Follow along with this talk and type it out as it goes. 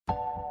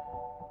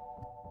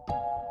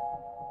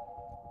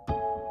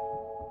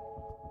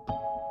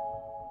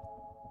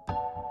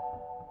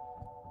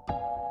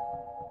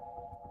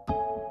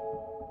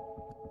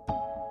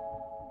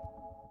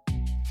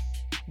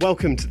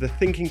Welcome to the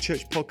Thinking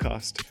Church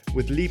podcast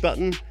with Lee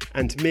Button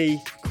and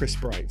me, Chris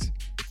Bright.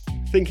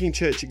 Thinking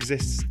Church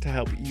exists to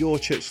help your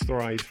church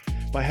thrive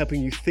by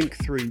helping you think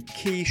through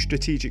key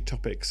strategic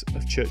topics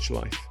of church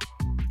life.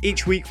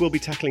 Each week we'll be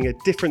tackling a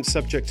different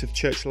subject of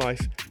church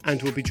life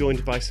and we'll be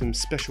joined by some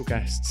special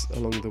guests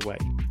along the way.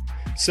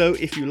 So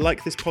if you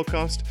like this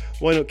podcast,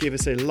 why not give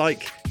us a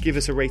like, give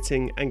us a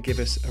rating and give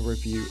us a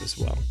review as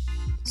well.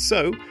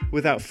 So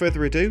without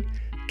further ado,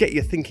 get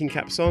your thinking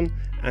caps on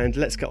and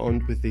let's get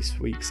on with this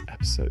week's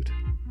episode.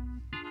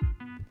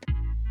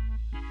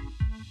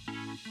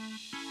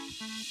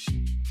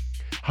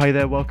 Hi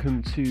there,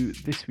 welcome to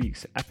this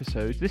week's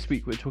episode. This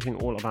week we're talking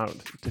all about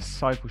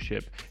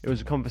discipleship. It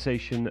was a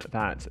conversation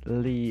that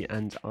Lee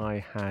and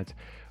I had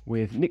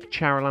with Nick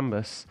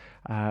Charalambous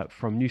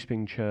from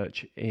Newspring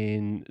Church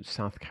in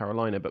South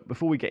Carolina. But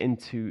before we get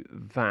into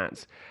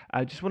that,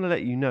 I just want to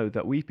let you know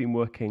that we've been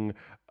working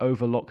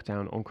over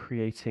lockdown on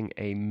creating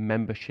a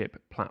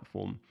membership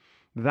platform.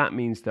 That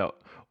means that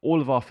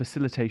all of our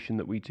facilitation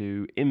that we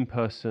do in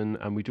person,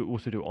 and we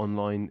also do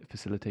online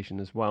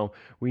facilitation as well,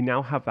 we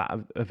now have that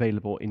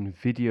available in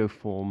video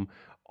form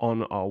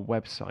on our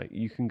website.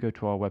 You can go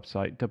to our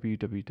website,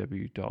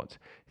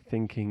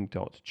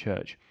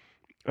 www.thinking.church.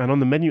 And on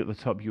the menu at the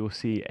top, you'll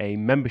see a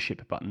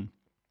membership button.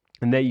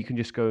 And there you can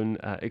just go and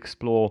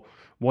explore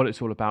what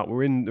it's all about.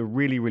 We're in the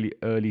really, really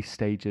early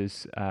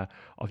stages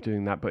of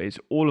doing that, but it's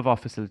all of our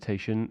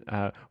facilitation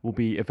will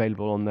be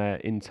available on there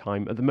in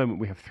time. At the moment,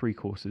 we have 3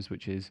 courses,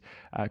 which is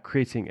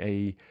creating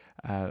a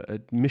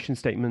mission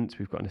statement,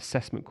 we've got an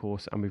assessment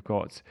course, and we've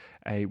got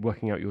a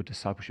working out your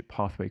discipleship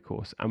pathway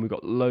course. And we've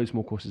got loads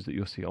more courses that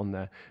you'll see on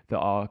there that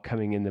are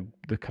coming in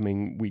the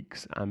coming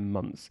weeks and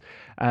months.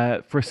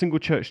 For a single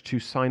church to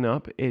sign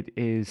up, it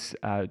is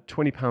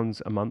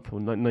 £20 a month, or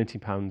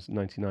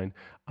 £19.99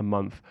 a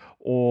month,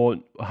 or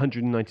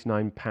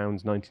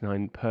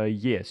 £199.99 per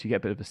year. So you get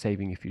a bit of a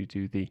saving if you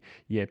do the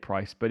year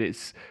price, but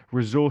it's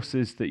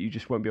resources that you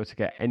just won't be able to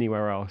get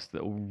anywhere else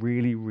that will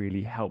really,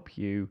 really help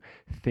you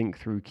think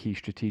through key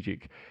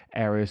strategic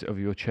areas of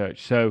your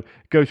church. So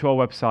go to our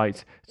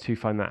website to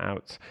find that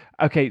out.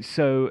 Okay,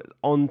 so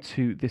on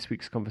to this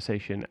week's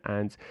conversation.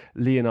 And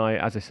Lee and I,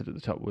 as I said at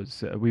the top,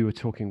 we were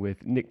talking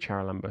with Nick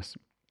Charalambous.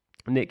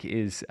 Nick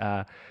is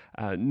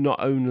not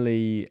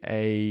only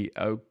a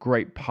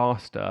great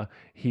pastor,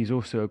 he's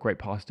also a great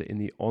pastor in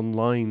the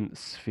online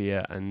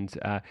sphere, and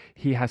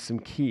he has some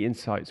key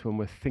insights when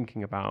we're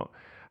thinking about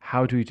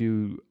how do we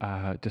do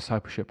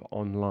discipleship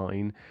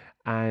online,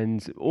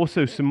 and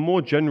also some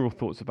more general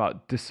thoughts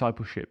about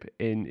discipleship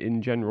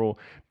in general,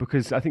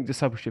 because I think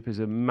discipleship is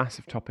a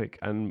massive topic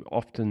and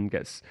often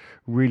gets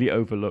really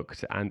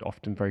overlooked and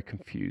often very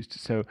confused.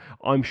 So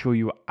I'm sure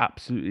you will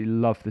absolutely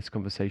love this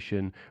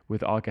conversation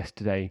with our guest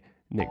today,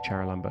 Nick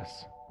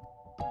Charalambous.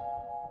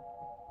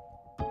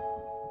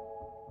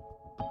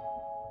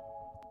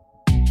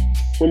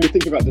 When we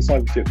think about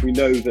discipleship, we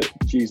know that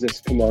Jesus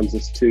commands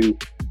us to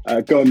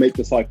go and make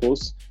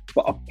disciples.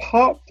 But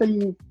apart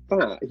from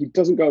that, he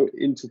doesn't go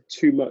into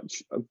too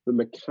much of the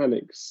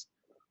mechanics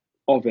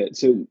of it.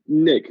 So,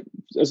 Nick,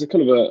 as a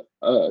kind of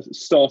a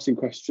starting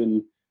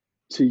question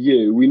to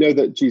you, we know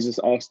that Jesus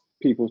asked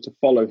people to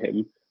follow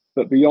him.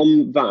 But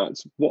beyond that,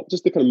 what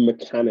does the kind of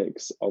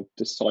mechanics of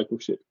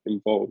discipleship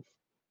involve?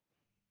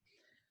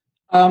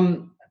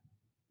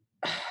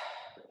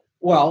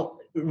 Well,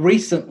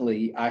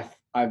 recently,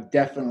 I've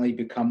definitely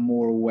become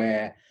more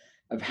aware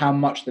of how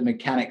much the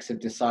mechanics of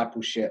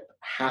discipleship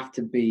have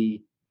to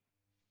be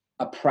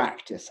a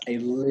practice, a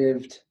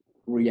lived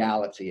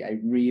reality, a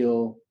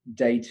real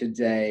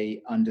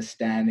day-to-day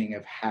understanding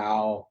of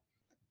how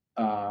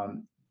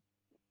to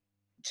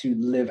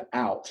live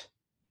out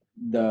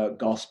the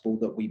gospel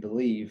that we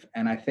believe.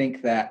 And I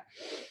think that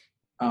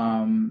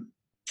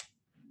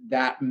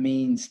that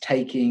means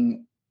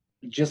taking,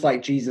 just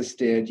like Jesus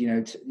did,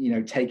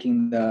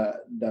 taking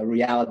the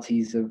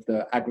realities of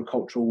the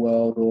agricultural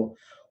world or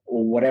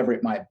whatever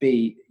it might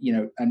be,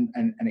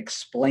 and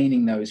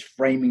explaining those,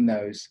 framing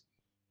those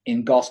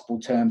in gospel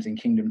terms, in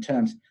kingdom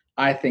terms.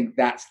 I think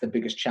that's the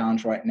biggest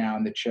challenge right now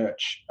in the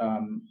church,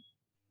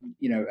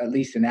 at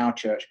least in our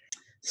church.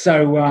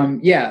 So,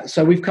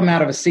 so we've come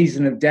out of a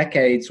season of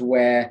decades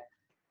where,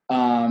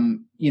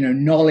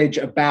 knowledge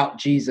about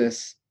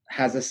Jesus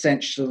has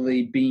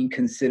essentially been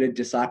considered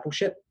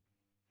discipleship.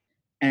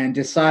 And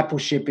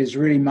discipleship is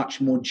really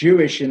much more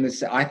Jewish in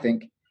this, I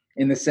think,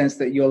 in the sense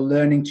that you're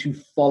learning to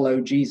follow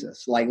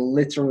Jesus, like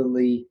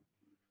literally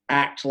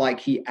act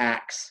like he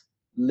acts,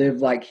 live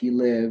like he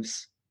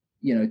lives,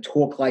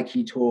 talk like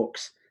he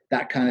talks,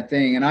 that kind of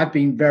thing. And I've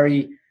been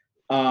very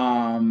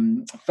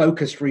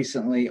focused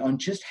recently on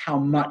just how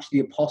much the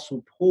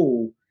Apostle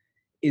Paul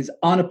is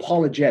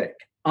unapologetic,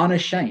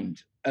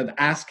 unashamed of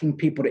asking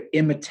people to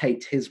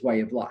imitate his way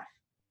of life,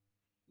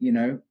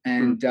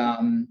 and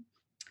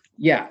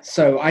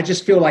so I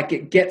just feel like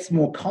it gets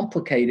more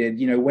complicated,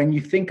 when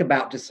you think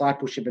about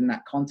discipleship in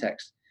that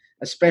context,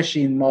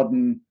 especially in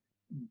modern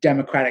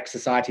democratic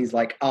societies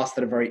like us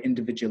that are very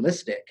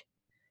individualistic.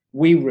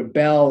 we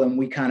rebel and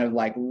we kind of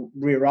like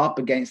rear up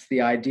against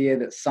the idea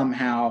that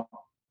somehow,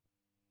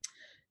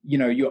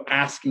 you're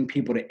asking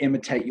people to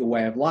imitate your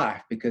way of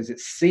life, because it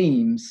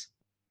seems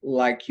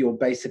like you're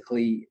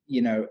basically,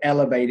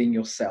 elevating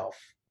yourself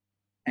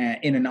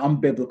in an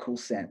unbiblical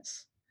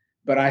sense.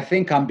 But I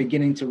think I'm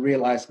beginning to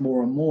realize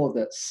more and more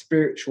that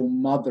spiritual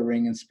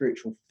mothering and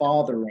spiritual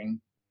fathering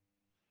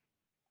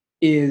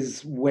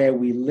is where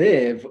we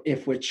live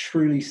if we're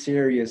truly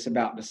serious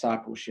about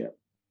discipleship.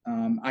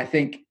 I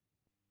think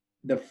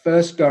the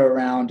first go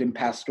around in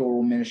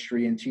pastoral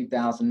ministry in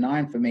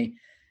 2009 for me,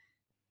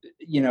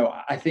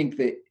 I think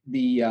that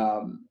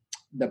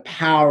the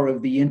power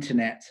of the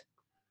internet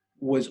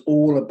was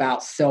all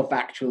about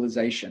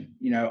self-actualization.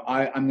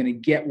 I'm going to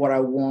get what I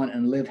want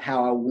and live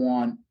how I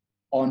want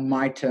on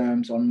my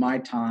terms, on my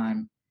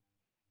time.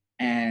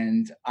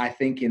 And I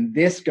think in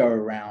this go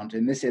around,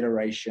 in this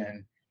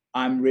iteration,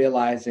 I'm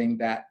realizing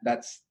that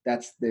that's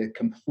the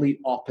complete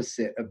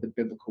opposite of the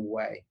biblical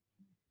way.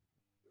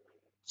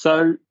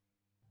 So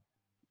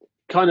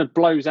kind of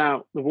blows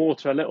out the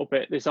water a little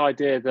bit, this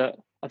idea that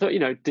I thought,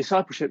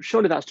 discipleship,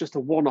 surely that's just a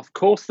one-off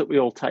course that we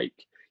all take.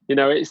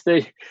 It's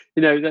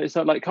it's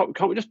like,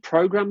 can't we just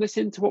program this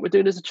into what we're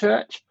doing as a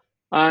church?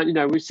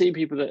 We've seen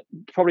people that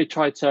probably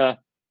try to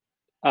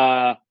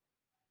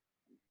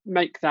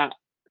make that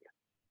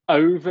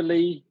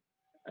overly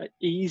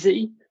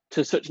easy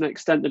to such an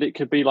extent that it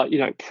could be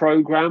like,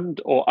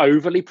 programmed or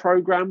overly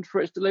programmed for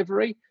its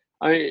delivery.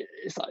 I mean,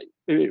 it's like,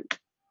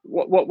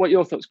 what are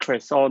your thoughts,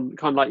 Chris, on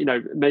kind of like,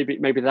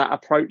 maybe that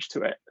approach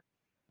to it?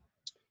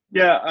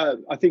 Yeah,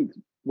 I think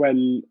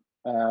when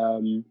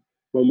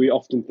we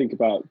often think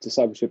about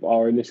discipleship,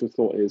 our initial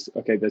thought is,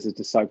 okay, there's a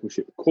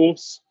discipleship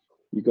course.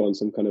 You go on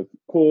some kind of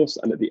course,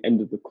 and at the end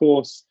of the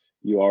course,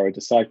 you are a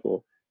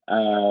disciple.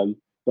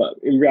 But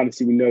in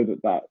reality, we know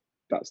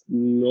that's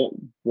not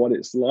what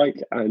it's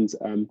like. And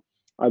I'm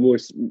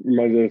always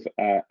reminded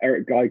of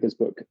Eric Geiger's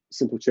book,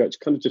 Simple Church,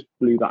 kind of just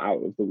blew that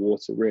out of the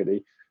water,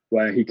 really,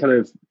 where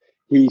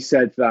he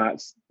said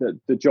that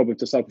the job of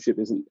discipleship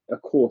isn't a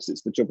course,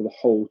 it's the job of the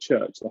whole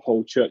church. The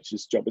whole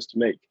church's job is to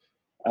make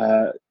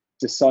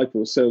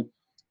disciples. So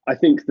I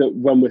think that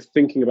when we're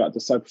thinking about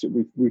discipleship,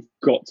 we've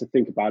got to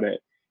think about it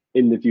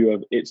in the view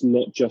of it's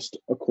not just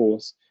a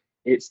course,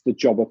 it's the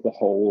job of the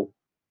whole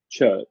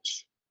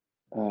church.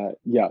 I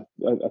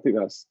think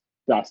that's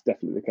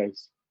definitely the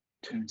case.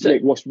 So,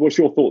 Nick, what's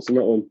your thoughts on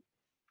that one?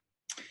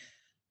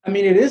 I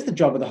mean, it is the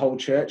job of the whole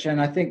church, and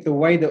I think the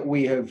way that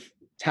we have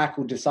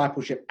tackled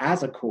discipleship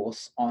as a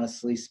course,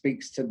 honestly,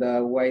 speaks to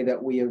the way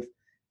that we have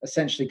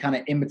essentially kind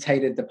of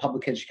imitated the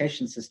public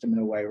education system in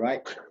a way,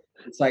 right?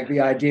 It's like the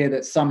idea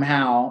that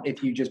somehow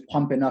if you just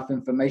pump enough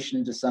information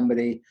into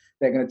somebody,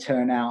 they're going to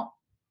turn out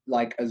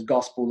like as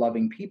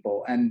gospel-loving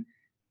people. And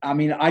I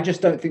mean, I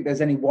just don't think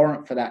there's any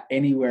warrant for that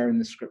anywhere in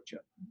the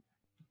scripture.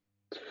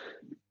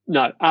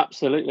 No,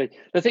 absolutely.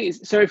 The thing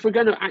is, so if we're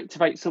going to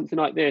activate something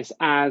like this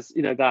as,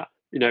 we've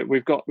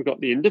got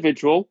the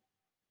individual,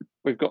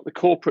 we've got the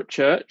corporate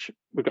church,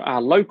 we've got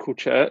our local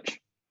church.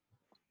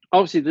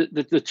 Obviously,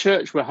 the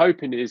church we're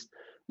hoping is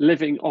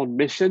living on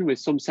mission with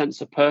some sense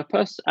of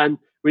purpose. And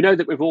we know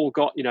that we've all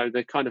got,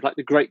 the kind of like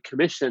the Great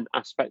Commission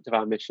aspect of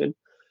our mission.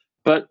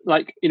 But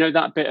like,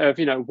 that bit of,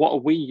 what are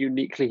we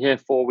uniquely here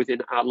for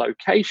within our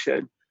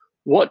location?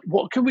 What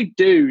can we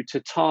do to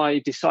tie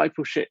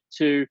discipleship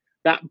to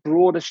that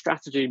broader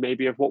strategy,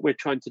 maybe, of what we're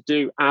trying to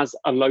do as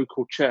a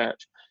local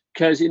church?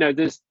 Because,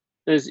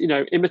 there's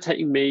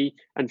imitating me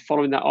and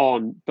following that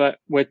on, but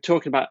we're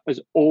talking about us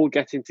all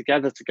getting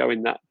together to go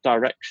in that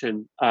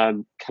direction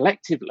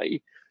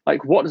collectively.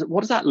 Like, what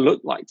does that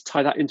look like to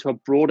tie that into a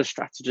broader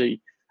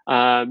strategy?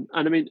 And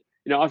I mean,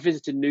 I've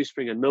visited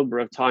Newspring a number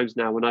of times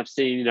now, and I've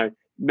seen,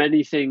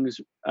 many things.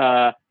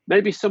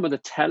 Maybe some of the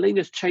telling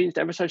has changed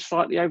ever so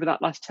slightly over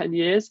that last 10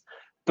 years,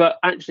 but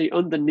actually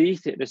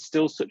underneath it, there's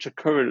still such a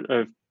current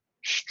of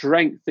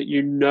strength that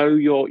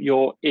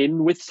you're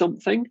in with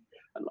something.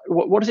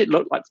 What does it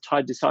look like to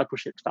tie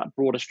discipleship to that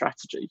broader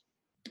strategy?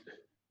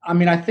 I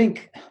mean, I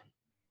think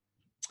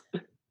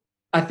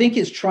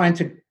it's trying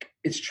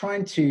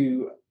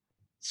to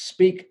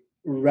speak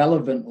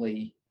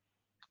relevantly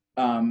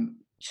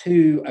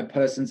to a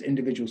person's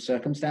individual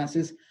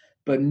circumstances,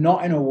 but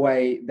not in a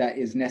way that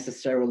is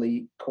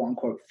necessarily quote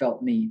unquote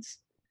felt needs.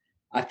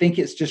 I think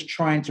it's just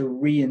trying to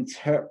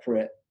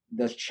reinterpret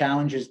the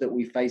challenges that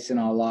we face in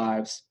our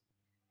lives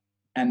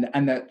and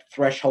the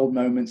threshold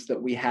moments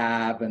that we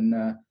have and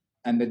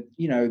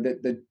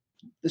the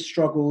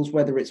struggles,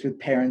 whether it's with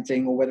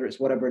parenting or whether it's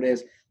whatever it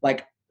is.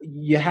 Like,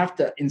 you have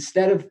to,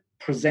 instead of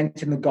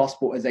presenting the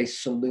gospel as a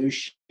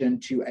solution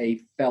to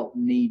a felt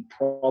need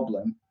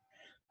problem,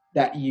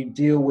 that you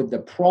deal with the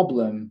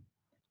problem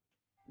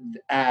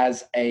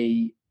as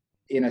an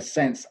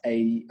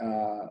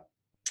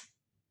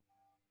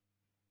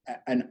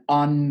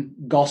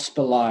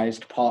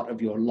ungospelized part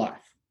of your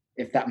life,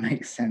 if that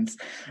makes sense,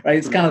 right?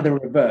 It's kind of the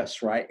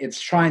reverse, right?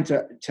 It's trying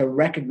to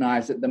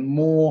recognize that the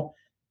more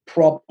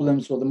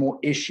problems or the more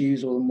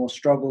issues or the more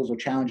struggles or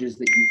challenges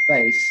that you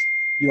face,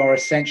 you are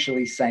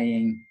essentially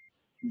saying,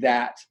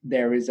 that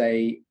there is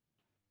a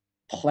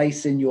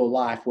place in your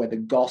life where the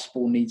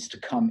gospel needs to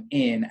come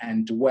in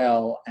and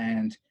dwell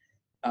and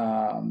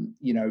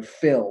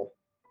fill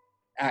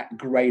at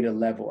greater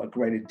level, at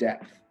greater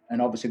depth.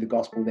 And obviously the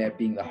gospel there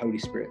being the Holy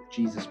Spirit,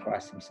 Jesus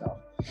Christ himself.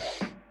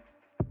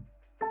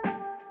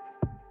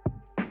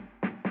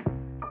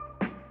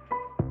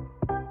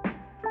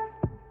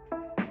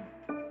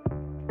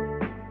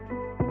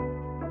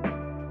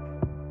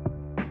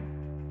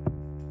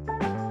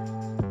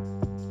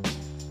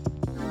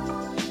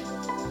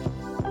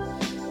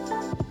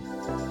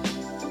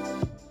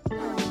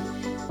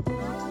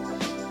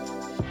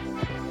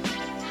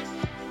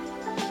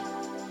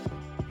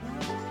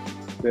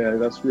 Yeah,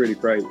 that's really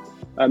great.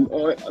 At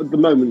the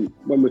moment,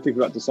 when we're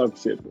thinking about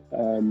discipleship,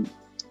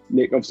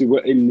 Nick, obviously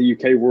we're in the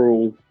UK. We're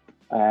all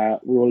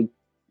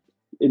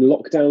in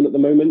lockdown at the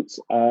moment,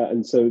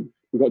 and so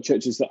we've got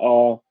churches that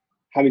are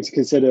having to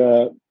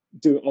consider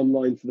doing it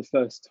online for the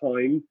first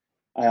time.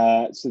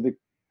 So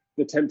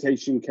the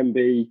temptation can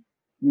be,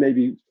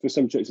 maybe for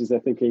some churches they're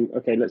thinking,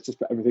 okay, let's just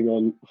put everything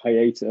on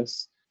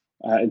hiatus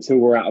until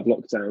we're out of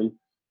lockdown.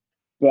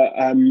 But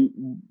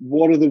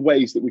what are the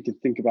ways that we can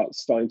think about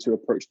starting to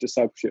approach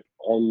discipleship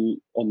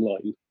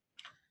online?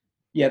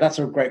 Yeah, that's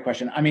a great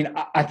question. I mean,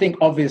 I think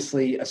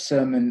obviously a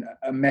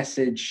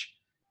message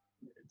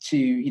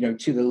to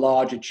the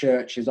larger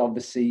church is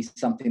obviously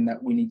something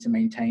that we need to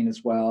maintain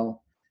as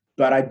well.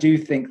 But I do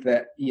think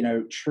that,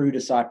 true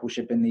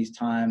discipleship in these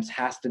times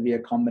has to be a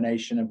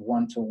combination of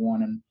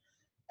one-to-one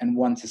and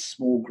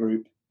one-to-small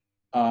group.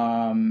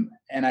 And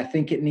I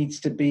think it needs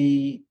to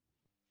be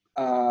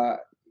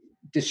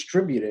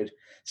distributed.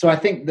 So I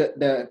think that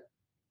the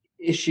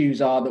issues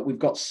are that we've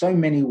got so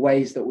many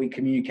ways that we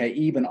communicate,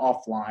 even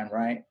offline,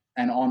 right,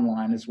 and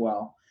online as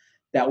well,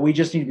 that we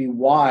just need to be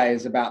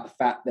wise about the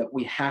fact that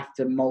we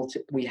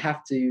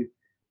have to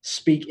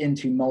speak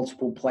into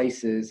multiple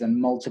places and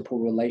multiple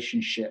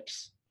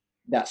relationships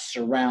that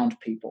surround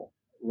people,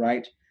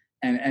 right?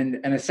 And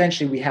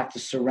essentially we have to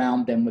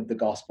surround them with the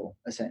gospel,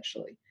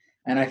 essentially.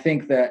 And I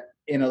think that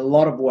in a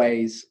lot of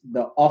ways,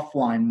 the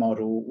offline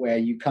model where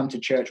you come to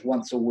church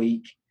once a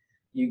week,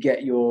 you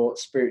get your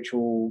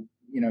spiritual,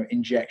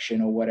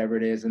 injection or whatever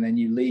it is, and then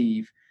you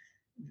leave.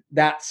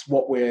 That's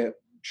what we're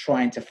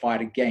trying to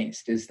fight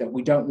against, is that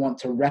we don't want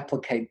to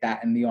replicate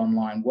that in the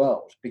online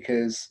world,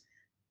 because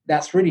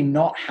that's really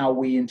not how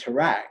we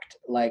interact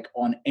like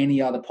on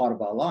any other part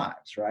of our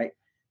lives, right?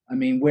 I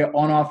mean, we're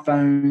on our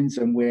phones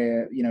and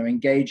we're,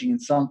 engaging in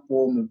some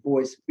form of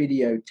voice,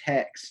 video,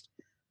 text,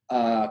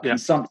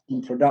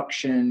 consumption,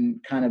 production,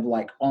 kind of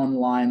like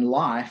online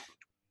life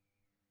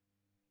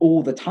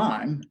all the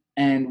time.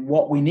 And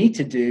what we need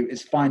to do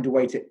is find a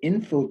way to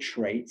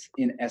infiltrate,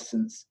 in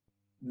essence,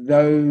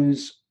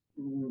 those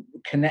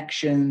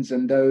connections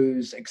and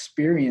those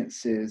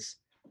experiences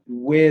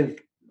with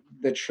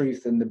the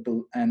truth and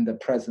the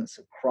presence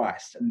of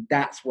Christ. And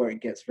that's where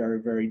it gets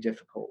very, very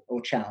difficult or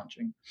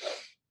challenging.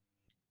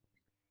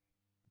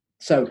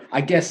 So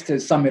I guess to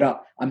sum it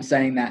up, I'm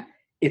saying that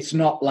it's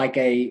not like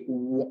an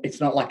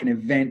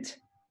event.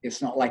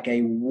 It's not like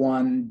a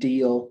one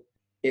deal.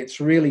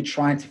 It's really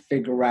trying to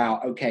figure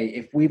out, okay,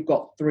 if we've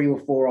got 3 or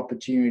 4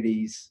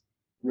 opportunities,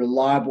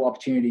 reliable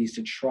opportunities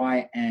to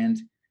try and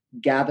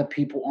gather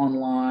people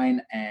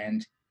online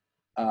and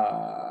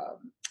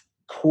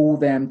call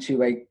them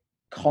to a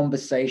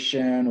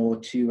conversation or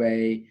to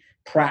a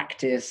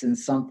practice in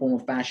some form or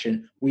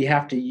fashion, we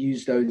have to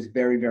use those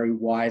very, very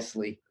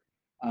wisely,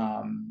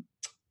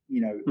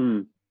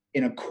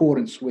 in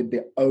accordance with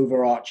the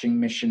overarching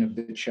mission of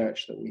the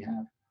church that we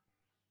have.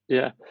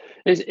 Yeah,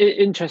 it's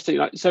interesting.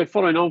 Like, so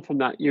following on from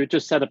that, you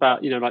just said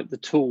about, like the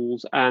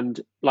tools and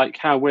like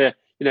how we're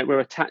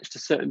attached to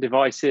certain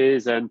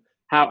devices and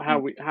how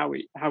we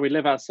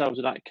live ourselves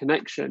with that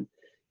connection.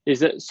 Is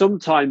that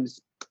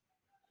sometimes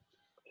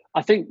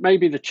I think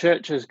maybe the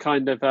church has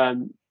kind of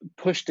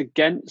pushed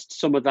against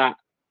some of that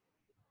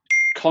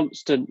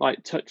constant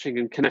like touching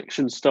and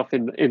connection stuff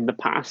in the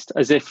past,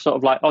 as if sort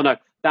of like, oh no,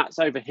 that's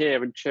over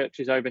here and church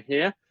is over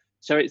here.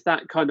 So it's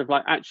that kind of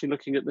like actually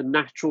looking at the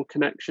natural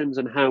connections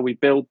and how we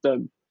build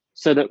them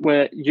so that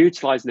we're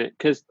utilizing it.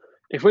 Because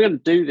if we're going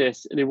to do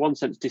this and in one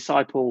sense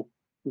disciple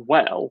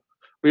well,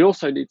 we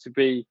also need to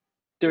be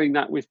doing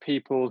that with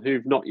people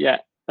who've not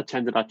yet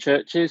attended our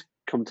churches,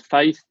 come to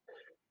faith,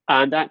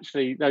 and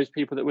actually those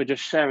people that we're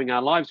just sharing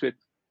our lives with.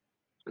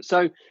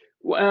 So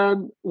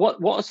what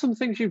are some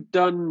things you've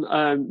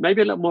done,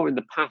 maybe a little more in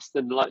the past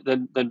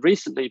than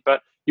recently,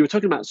 but you were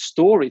talking about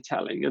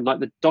storytelling and like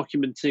the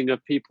documenting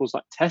of people's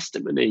like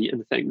testimony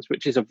and things,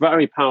 which is a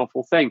very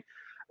powerful thing.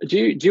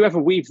 Do you ever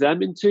weave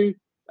them into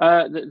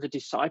the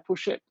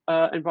discipleship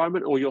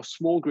environment or your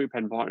small group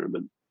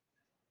environment?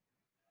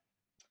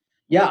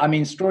 Yeah, I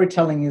mean,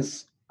 storytelling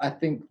is, I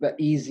think, the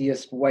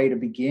easiest way to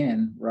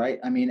begin, right?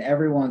 I mean,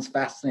 everyone's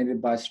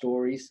fascinated by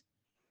stories,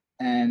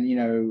 and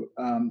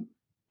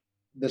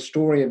the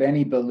story of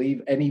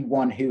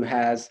anyone who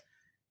has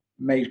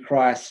made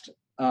Christ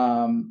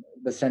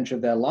the center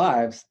of their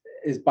lives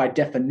is by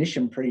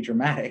definition pretty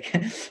dramatic.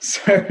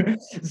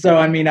 So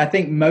I mean, I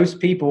think most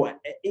people,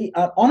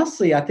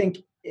 honestly, I think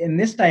in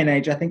this day and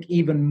age, I think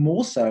even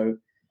more so,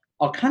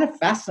 are kind of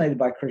fascinated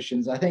by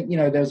Christians. I think,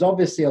 there's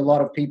obviously a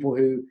lot of people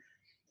who,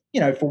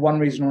 for one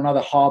reason or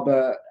another,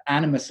 harbor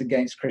animus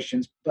against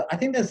Christians. But I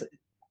think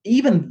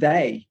even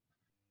they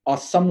are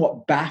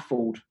somewhat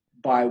baffled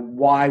by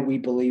why we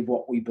believe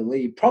what we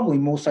believe, probably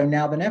more so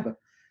now than ever.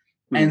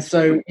 And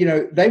so,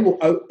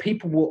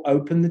 people will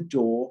open the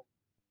door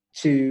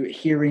to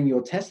hearing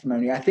your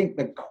testimony. I think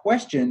the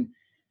question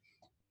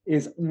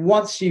is,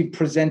 once you've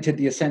presented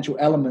the essential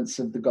elements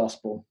of the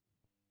gospel,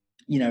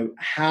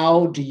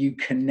 how do you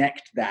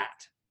connect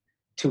that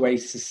to a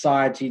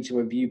society, to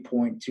a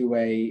viewpoint, to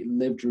a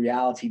lived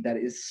reality that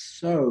is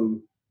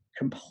so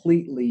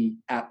completely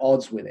at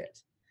odds with it?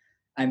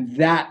 And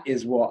that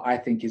is what I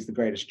think is the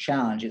greatest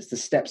challenge. It's the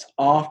steps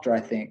after, I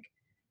think,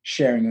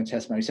 sharing your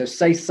testimony. So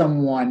say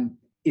someone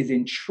is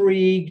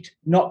intrigued,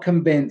 not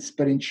convinced,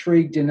 but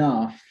intrigued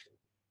enough,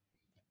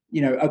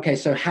 okay,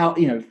 so how,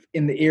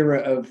 in the era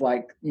of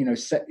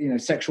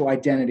sexual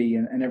identity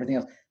and everything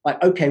else,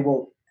 like, okay,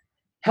 well,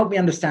 help me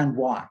understand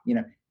why,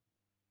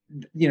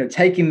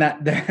 taking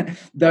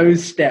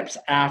those steps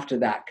after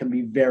that can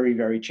be very,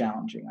 very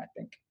challenging, I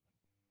think.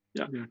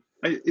 Yeah.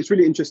 It's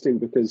really interesting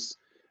because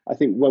I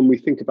think when we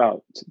think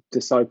about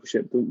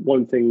discipleship, the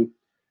one thing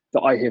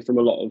that I hear from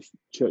a lot of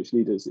church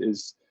leaders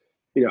is,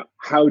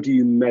 how do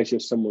you measure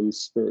someone's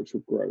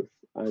spiritual growth?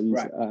 And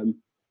right.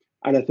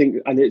 And I think,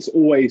 and it's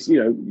always,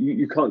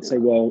 you can't say,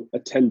 well,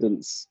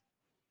 attendance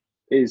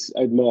is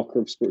a marker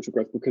of spiritual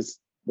growth because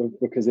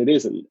it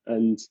isn't.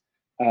 And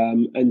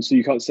so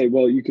you can't say,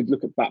 well, you could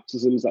look at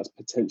baptisms, that's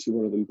potentially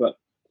one of them. But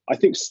I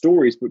think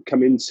stories would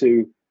come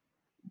into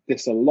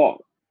this a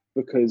lot,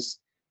 because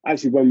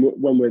actually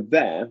when we're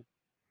there,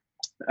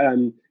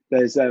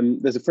 there's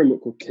a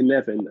framework called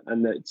Kinevin,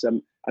 and it's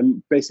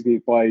and basically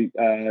by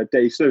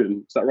Dave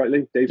Snowden. Is that right,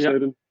 Lee? Dave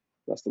Snowden?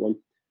 That's the one.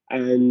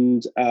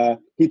 And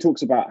he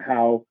talks about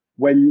how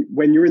when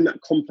you're in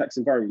that complex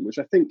environment, which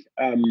I think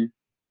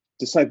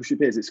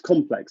discipleship is, it's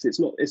complex. It's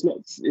not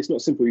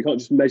simple. You can't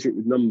just measure it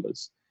with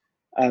numbers.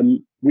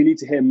 We need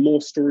to hear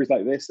more stories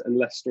like this and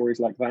less stories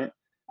like that.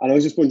 And I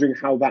was just wondering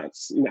how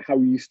that's, how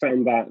you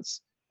found that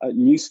at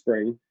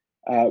Newspring,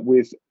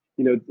 with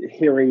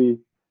hearing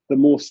the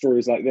more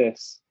stories like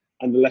this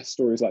and the less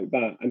stories like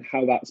that, and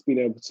how that's been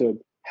able to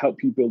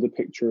help you build a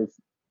picture of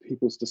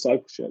people's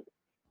discipleship.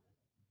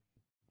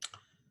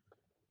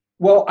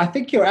 Well, I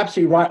think you're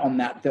absolutely right on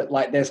that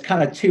there's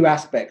kind of two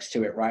aspects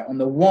to it, right? On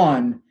the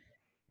one,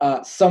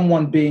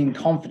 someone being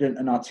confident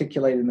and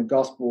articulating the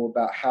gospel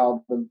about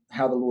how the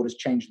Lord has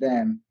changed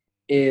them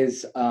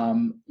is,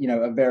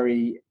 a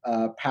very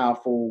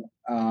powerful,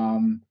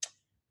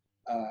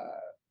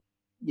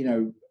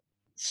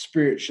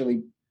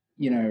 spiritually,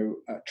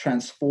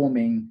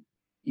 transforming,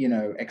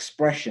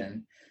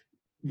 expression.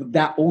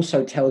 That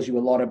also tells you a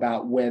lot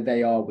about where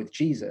they are with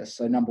Jesus.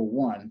 So number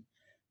one.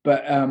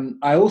 But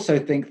I also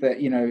think that,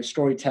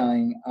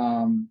 storytelling,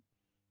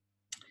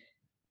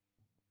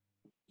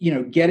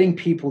 getting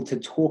people to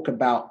talk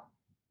about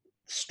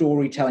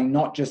storytelling,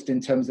 not just in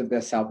terms of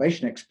their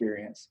salvation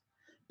experience,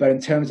 but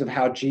in terms of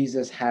how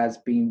Jesus has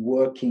been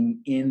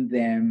working in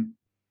them,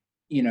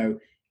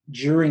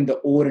 during the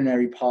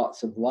ordinary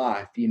parts of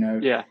life,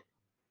 if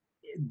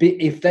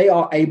they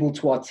are able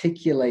to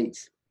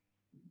articulate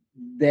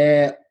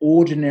their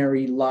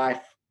ordinary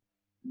life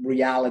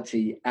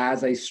reality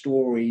as a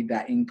story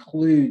that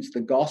includes the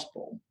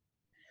gospel,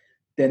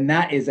 then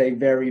that is a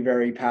very,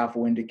 very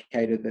powerful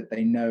indicator that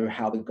they know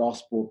how the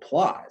gospel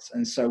applies.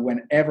 And so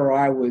whenever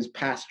I was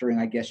pastoring,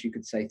 I guess you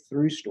could say,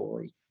 through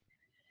story,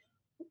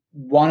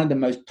 one of the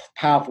most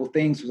powerful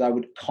things was I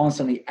would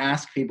constantly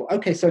ask people,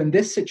 okay, so in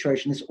this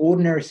situation, this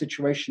ordinary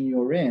situation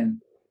you're in,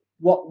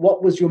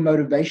 what was your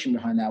motivation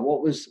behind that?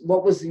 What was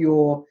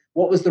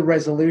the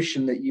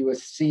resolution that you were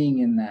seeing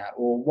in that?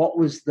 Or what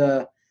was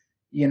the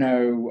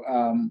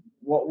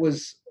what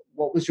was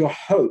your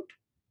hope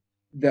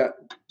that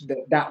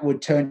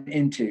would turn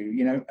into,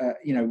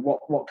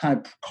 what kind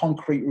of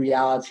concrete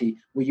reality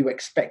were you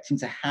expecting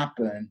to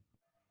happen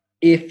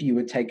if you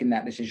had taken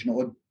that decision,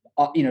 or,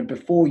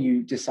 before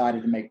you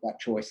decided to make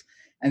that choice?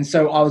 And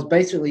so I was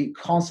basically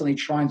constantly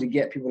trying to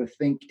get people to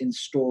think in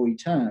story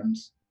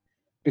terms,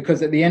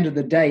 because at the end of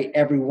the day,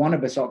 every one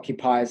of us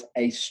occupies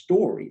a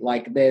story.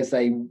 Like there's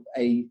a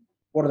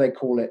what do they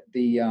call it?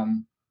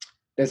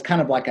 There's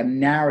kind of like a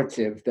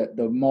narrative that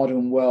the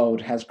modern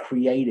world has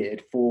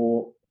created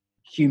for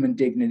human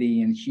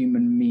dignity and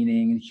human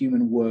meaning and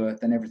human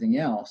worth and everything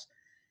else.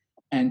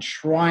 And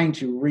trying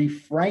to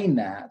reframe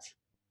that,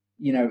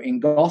 in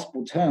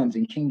gospel terms,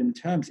 in kingdom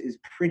terms, is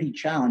pretty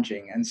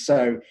challenging. And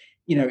so,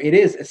 it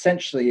is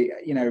essentially,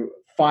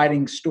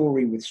 fighting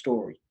story with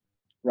story,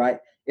 right?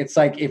 It's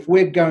like, if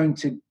we're going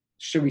to,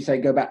 should we say,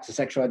 go back to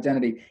sexual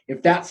identity,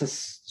 if that's a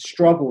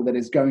struggle that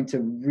is going to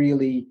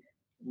really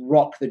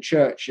rock the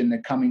church in the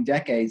coming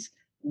decades,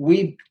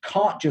 we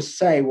can't just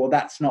say, well,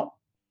 that's not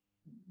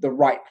the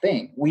right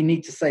thing. We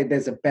need to say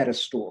there's a better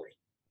story,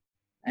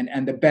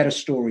 and the better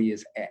story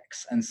is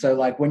X. And so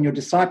like when you're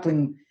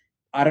discipling,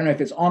 I don't know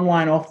if it's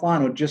online,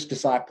 offline, or just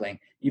discipling,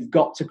 you've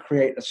got to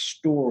create a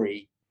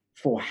story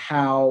for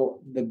how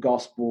the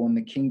gospel and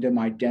the kingdom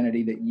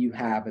identity that you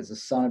have as a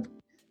son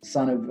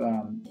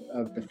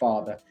of the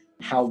Father,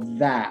 how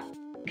that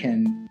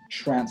can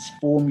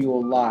transform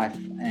your life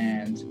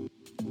and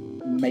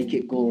make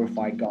it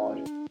glorify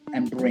God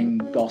and bring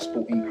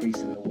gospel increase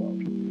in the world.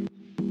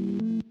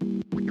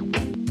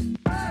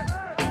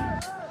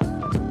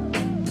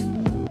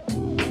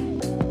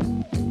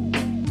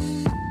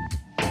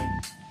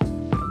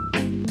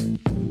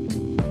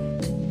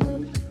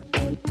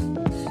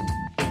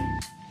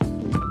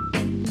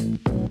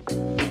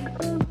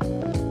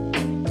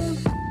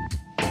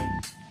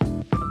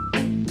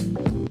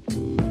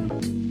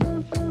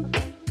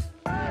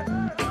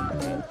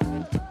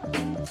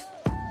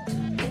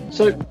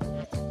 So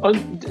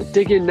I'm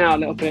digging now a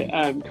little bit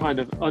kind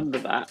of under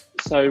that.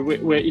 So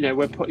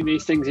we're putting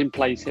these things in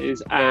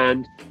places,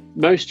 and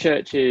most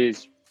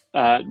churches,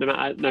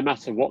 no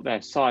matter what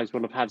their size,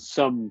 will have had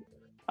some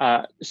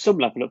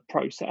level of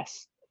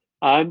process.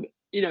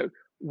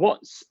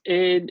 What's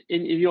in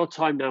your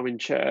time now in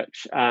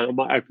church? I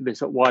might open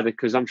this up wider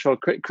because I'm sure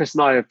Chris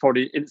and I have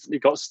probably instantly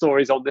got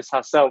stories on this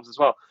ourselves as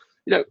well.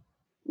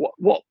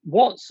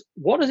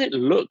 What does it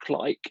look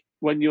like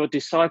when your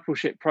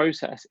discipleship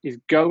process is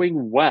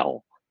going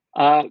well?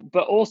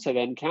 But also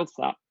then counter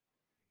that,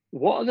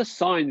 what are the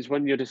signs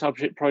when your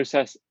discipleship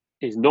process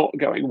is not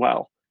going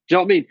well? Do you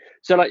know what I mean?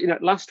 So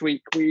last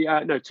week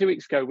 2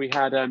 weeks ago, we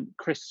had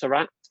Chris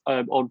Surratt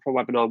on for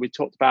a webinar. We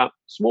talked about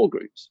small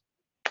groups.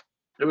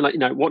 And we're like,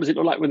 what does it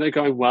look like when they're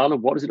going well?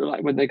 And what does it look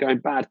like when they're going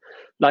bad?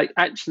 Like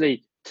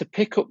actually to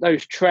pick up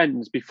those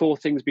trends before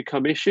things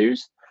become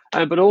issues.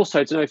 But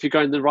also to know if you're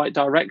going in the right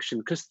direction,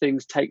 because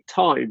things take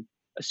time.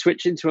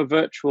 Switching to a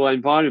virtual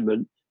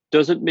environment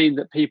doesn't mean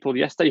that people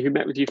yesterday who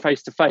met with you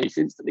face to face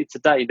instantly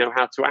today know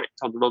how to act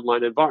on an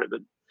online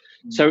environment.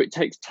 So it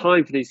takes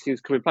time for these things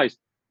to come in place.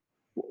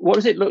 What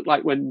does it look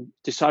like when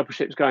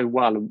discipleship is going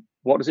well, and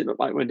what does it look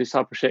like when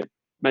discipleship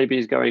maybe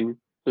is going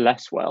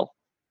less well?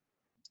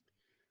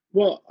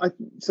 Well,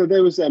 so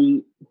there was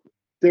a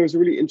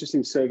really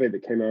interesting survey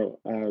that came out.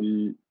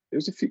 It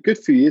was a good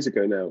few years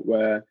ago now,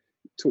 where it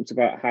talked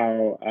about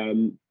how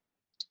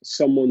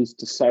someone's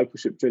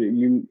discipleship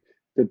journey,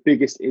 the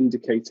biggest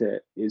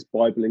indicator is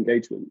Bible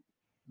engagement.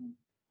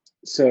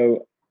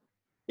 So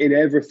in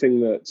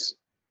everything that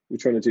you're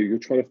trying to do, you're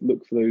trying to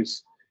look for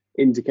those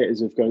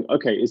indicators of going,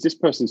 okay, is this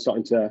person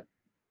starting to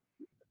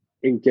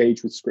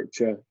engage with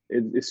Scripture?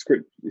 Is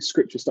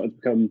Scripture starting to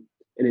become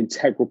an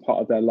integral part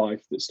of their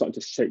life that's starting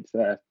to shape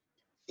their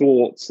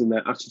thoughts and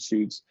their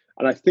attitudes?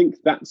 And I think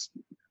that's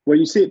when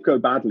you see it go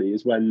badly,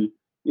 is when,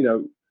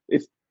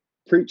 if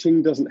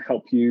preaching doesn't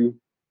help you,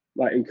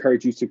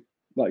 encourage you to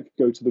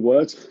go to the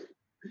Word,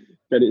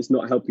 then it's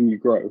not helping you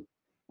grow.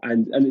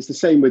 And it's the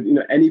same with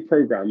any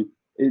program.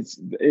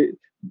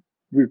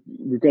 We've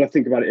got to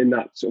think about it in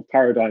that sort of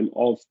paradigm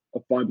of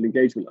Bible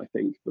engagement, I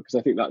think, because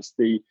I think that's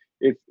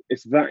if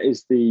that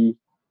is the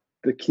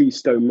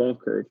keystone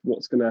marker of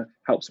what's going to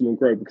help someone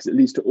grow, because it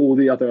leads to all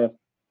the other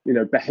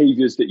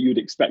behaviors that you'd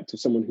expect of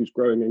someone who's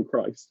growing in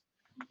Christ.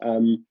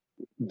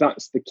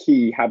 That's the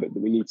key habit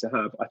that we need to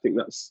have. I think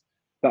that's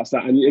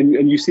that,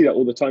 and you see that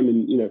all the time.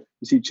 And you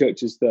see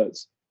churches that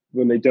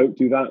when they don't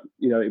do that,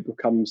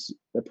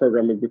 their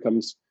programming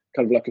becomes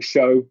kind of like a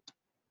show,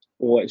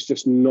 or it's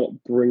just not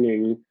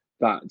bringing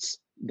that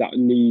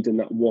need and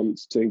that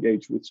want to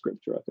engage with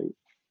Scripture, I think.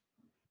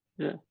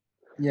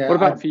 Yeah. What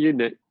about for you,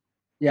 Nick?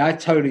 Yeah, I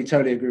totally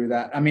agree with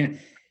that. I mean,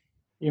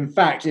 in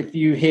fact, if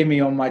you hear me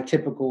on my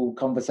typical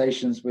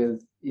conversations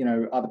with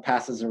other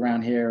pastors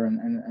around here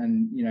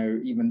and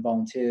even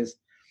volunteers,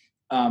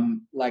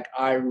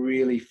 I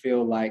really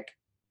feel like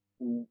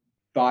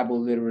Bible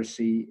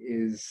literacy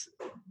is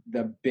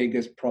the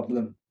biggest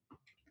problem.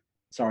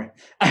 Sorry,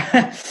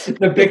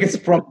 the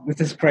biggest problem.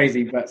 This is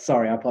crazy, but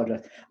sorry, I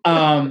apologize.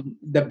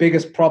 The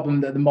biggest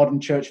problem that the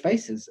modern church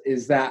faces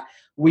is that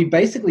we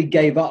basically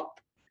gave up,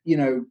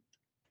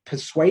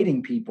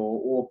 persuading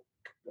people, or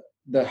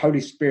the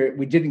Holy Spirit.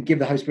 We didn't give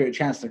the Holy Spirit a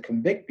chance to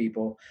convict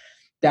people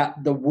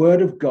that the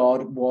Word of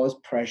God was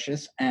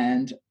precious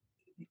and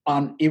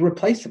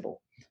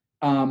irreplaceable.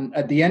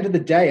 At the end of the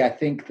day, I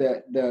think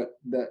that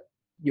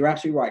you're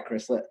absolutely right,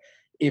 Chris. That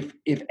if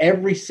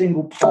every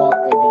single part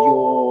of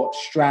your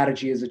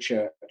strategy as a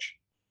church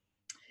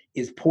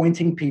is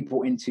pointing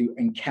people into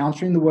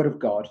encountering the Word of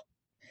God,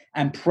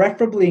 and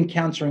preferably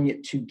encountering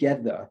it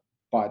together,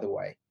 by the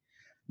way,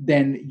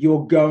 then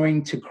you're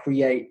going to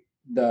create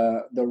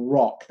the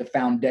rock, the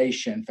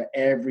foundation for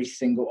every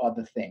single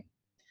other thing.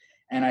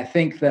 And I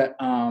think that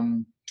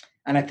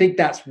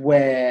that's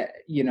where,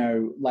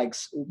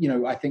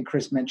 I think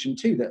Chris mentioned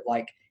too, that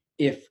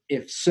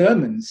if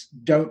sermons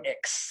don't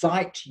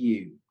excite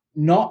you,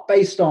 not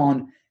based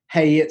on,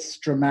 hey, it's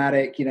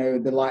dramatic,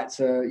 the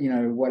lights are,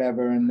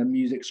 whatever, and the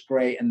music's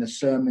great and the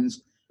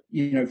sermon's,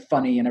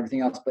 funny and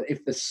everything else. But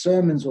if the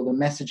sermons or the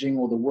messaging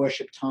or the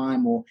worship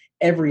time or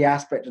every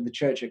aspect of the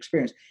church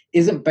experience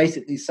isn't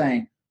basically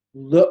saying,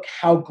 look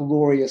how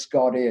glorious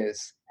God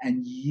is,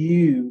 and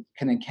you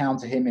can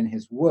encounter him in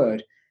his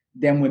word,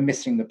 then we're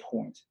missing the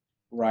point,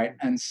 right?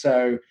 And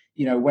so,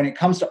 when it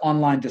comes to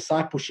online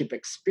discipleship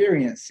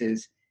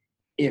experiences,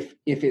 if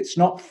it's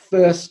not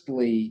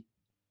firstly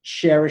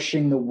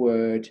cherishing the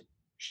word,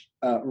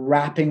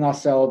 wrapping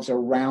ourselves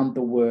around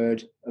the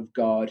word of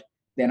God,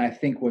 then I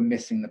think we're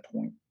missing the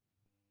point.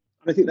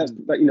 I think that's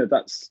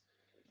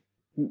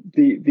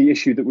the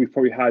issue that we've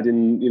probably had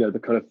in the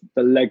kind of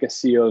the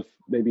legacy of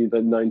maybe the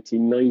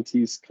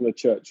 1990s kind of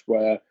church,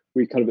 where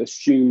we kind of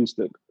assumed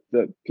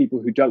that people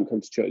who don't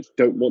come to church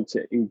don't want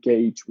to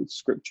engage with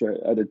scripture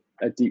at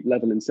a deep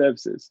level in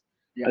services.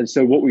 Yeah. And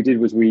so what we did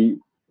was we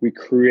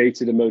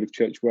created a mode of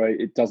church where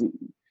it doesn't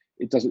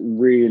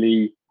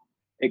really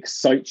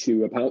excite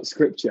you about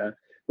scripture,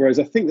 whereas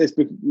I think there's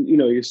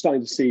you're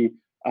starting to see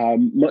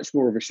much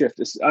more of a shift,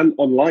 and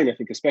online I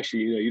think especially.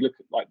 You look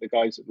at like the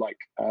guys of like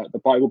the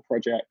Bible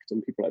Project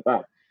and people like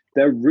that,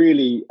 they're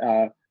really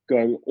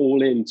going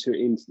all in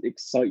to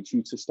excite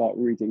you to start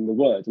reading the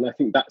word, and I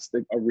think that's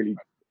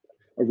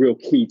a real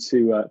key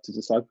to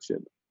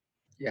discipleship.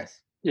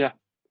 Yes. Yeah.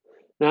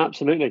 No,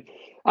 absolutely.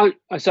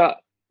 So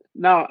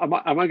now am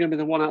I going to be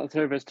the one out of the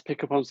three of us to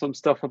pick up on some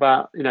stuff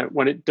about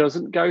when it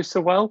doesn't go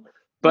so well?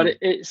 But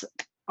it's,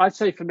 I'd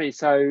say for me,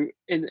 so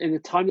in the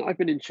time that I've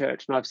been in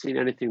church and I've seen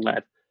anything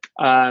led,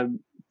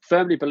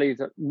 firmly believe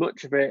that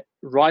much of it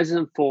rises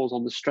and falls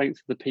on the strength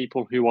of the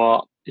people who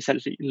are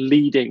essentially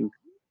leading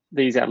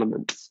these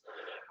elements.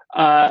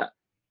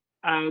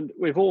 And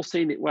we've all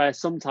seen it where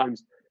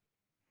sometimes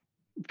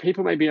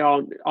people maybe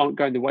aren't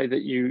going the way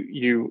that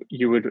you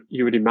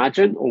would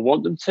imagine or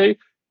want them to,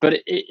 but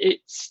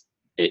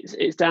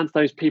it's down to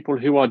those people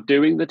who are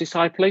doing the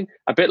discipling.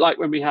 A bit like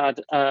when we were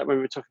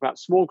talking about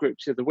small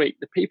groups the other week,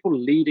 the people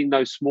leading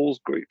those small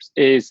groups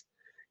is,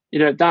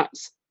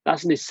 that's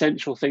an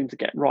essential thing to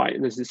get right,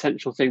 and there's an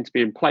essential thing to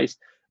be in place.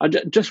 I'm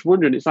just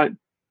wondering, it's like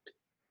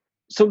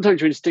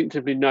sometimes you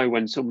instinctively know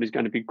when somebody's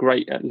going to be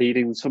great at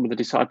leading some of the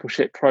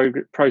discipleship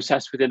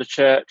process within a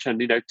church,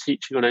 and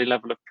teaching on a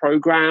level of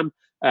program,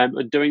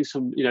 and doing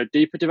some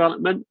deeper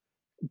development.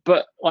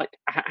 But like,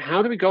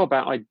 how do we go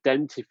about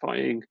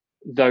identifying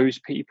those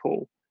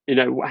people?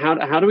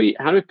 How do we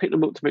pick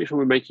them up to make sure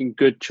we're making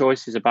good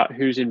choices about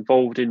who's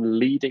involved in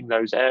leading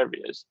those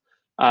areas?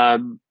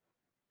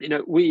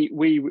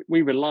 We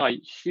rely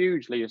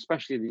hugely,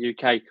 especially in the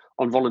UK,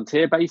 on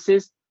volunteer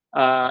basis.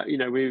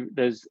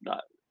 There's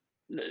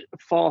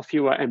far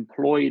fewer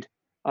employed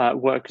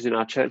workers in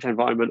our church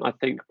environment, I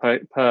think,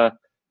 per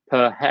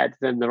head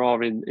than there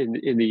are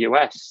in the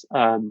US.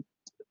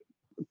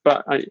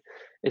 But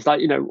it's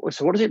like,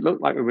 so what does it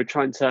look like when we're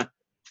trying to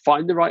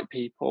find the right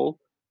people,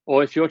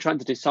 or if you're trying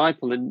to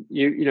disciple and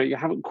you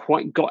haven't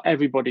quite got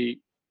everybody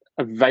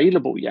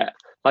available yet?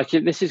 Like,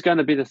 this is going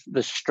to be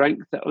the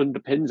strength that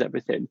underpins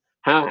everything.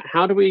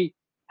 How do we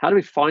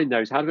find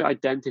those? How do we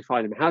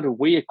identify them? How do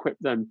we equip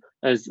them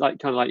as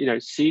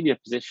senior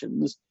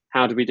positions?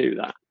 How do we do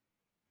that?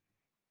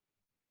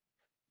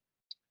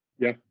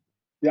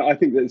 Yeah, I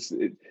think this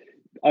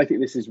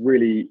is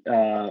really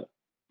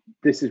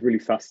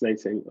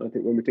fascinating. I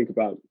think when we think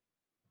about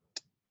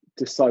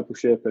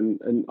discipleship,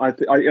 and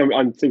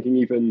I'm thinking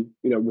even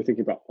we're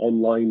thinking about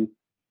online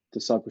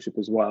discipleship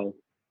as well.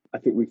 I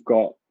think we've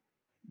got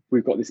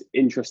this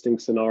interesting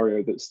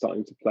scenario that's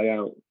starting to play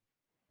out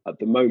at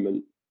the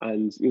moment,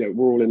 and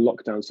we're all in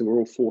lockdown, so we're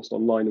all forced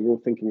online, and we're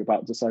all thinking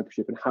about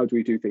discipleship and how do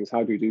we do things.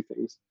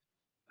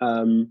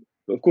 But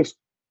of course,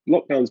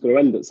 lockdown's got to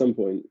end at some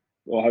point,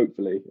 or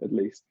hopefully at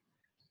least.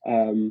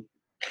 And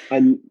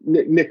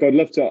Nick, I'd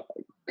love to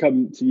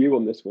come to you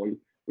on this one,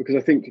 because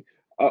I think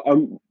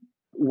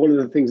one of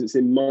the things that's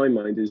in my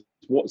mind is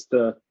what's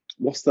the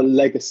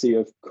legacy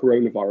of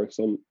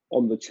coronavirus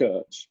on the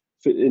church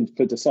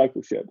for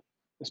discipleship,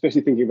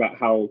 especially thinking about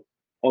how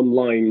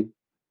online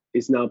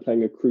is now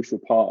playing a crucial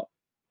part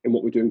in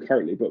what we're doing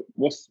currently. But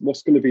what's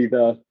going to be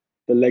the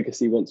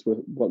legacy once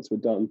we're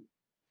done?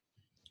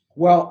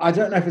 Well, I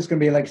don't know if it's going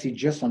to be a legacy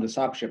just on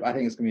discipleship. I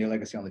think it's going to be a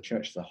legacy on the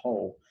church as a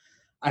whole.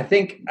 I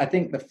think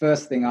the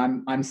first thing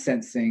I'm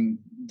sensing,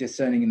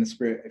 discerning in the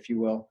spirit, if you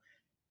will,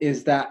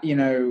 is that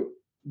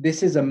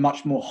this is a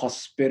much more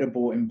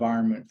hospitable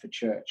environment for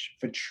church,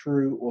 for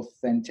true,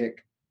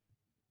 authentic,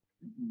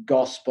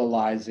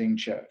 gospelizing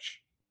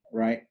church,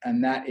 right?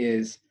 And that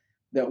is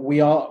that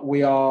we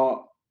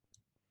are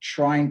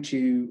trying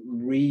to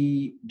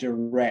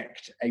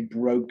redirect a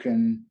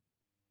broken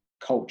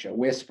culture.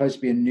 We're supposed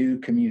to be a new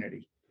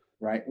community,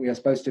 right? We are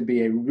supposed to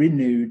be a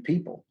renewed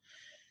people.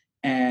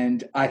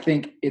 And I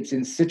think it's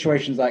in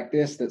situations like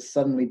this that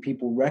suddenly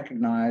people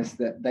recognize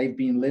that they've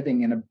been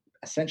living in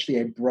essentially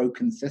a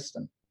broken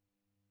system.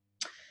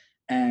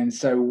 And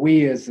so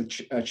we as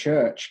a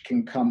church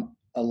can come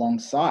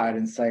alongside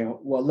and say,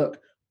 well, look,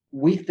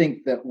 we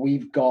think that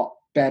we've got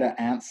better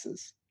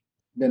answers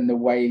than the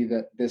way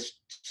that this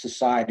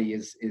society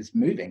is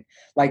moving.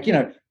 Like,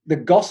 the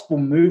gospel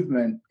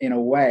movement, in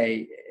a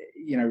way,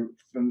 in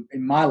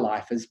my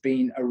life, has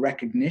been a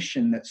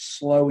recognition that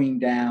slowing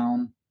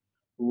down,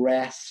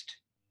 rest,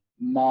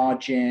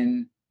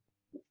 margin,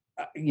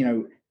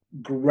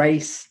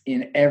 grace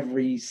in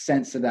every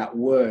sense of that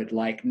word,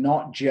 like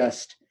not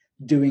just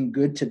doing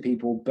good to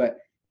people, but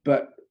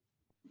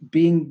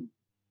being,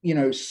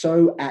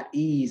 so at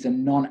ease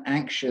and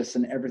non-anxious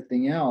and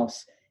everything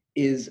else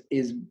is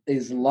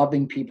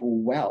loving people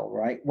well,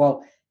 right?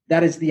 Well,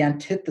 that is the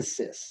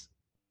antithesis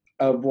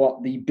of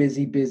what the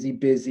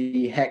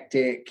busy,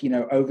 hectic,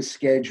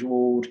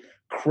 overscheduled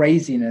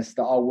craziness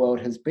that our world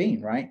has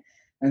been, right?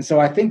 And so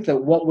I think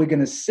that what we're going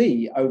to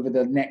see over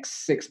the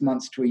next 6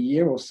 months to a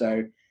year or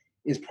so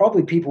is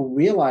probably people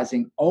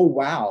realizing, oh,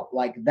 wow,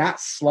 like that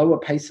slower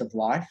pace of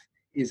life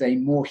is a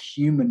more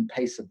human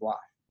pace of life.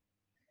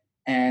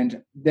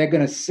 And they're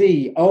going to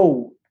see,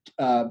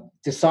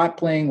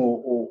 discipling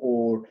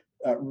or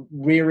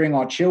rearing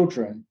our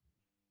children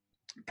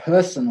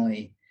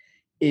personally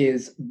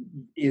is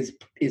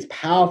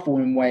powerful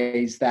in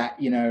ways that,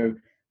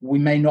 we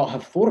may not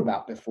have thought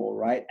about before,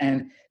 right?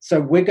 And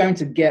so we're going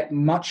to get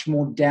much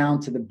more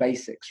down to the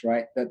basics,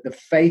 right? That the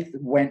faith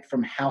went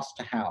from house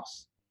to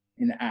house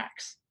in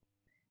Acts.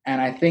 And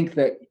I think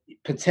that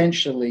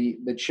potentially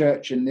the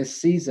church in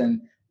this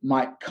season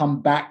might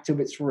come back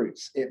to its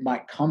roots. It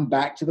might come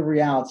back to the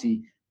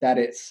reality that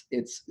it's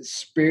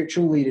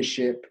spiritual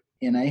leadership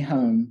in a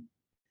home.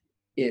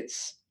 It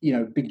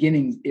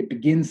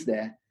begins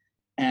there,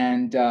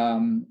 and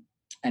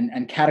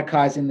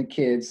catechizing the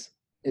kids,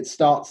 it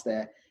starts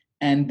there.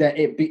 And that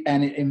it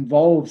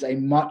involves a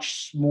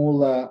much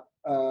smaller,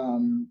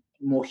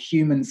 more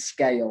human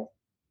scale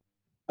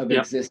of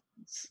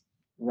existence,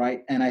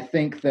 right? And I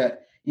think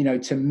that,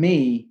 to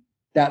me,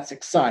 that's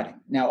exciting.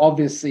 Now,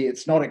 obviously,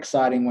 it's not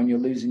exciting when you're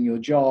losing your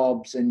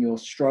jobs and you're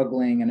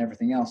struggling and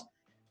everything else.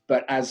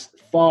 But as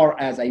far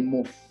as a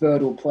more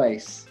fertile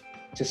place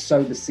to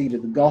sow the seed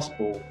of the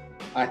gospel,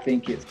 I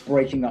think it's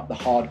breaking up the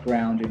hard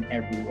ground in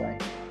every way.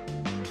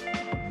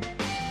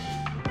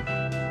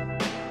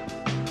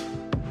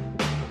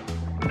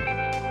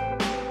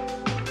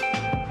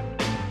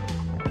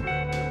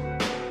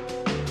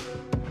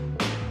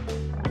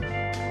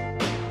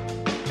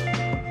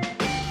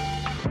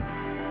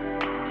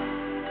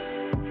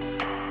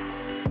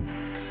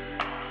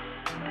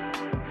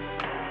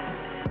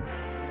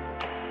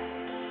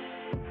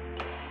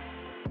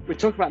 We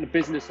talk about the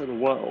business of the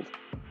world,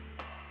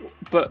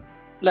 but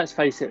let's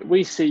face it,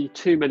 we see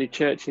too many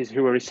churches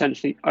who are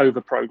essentially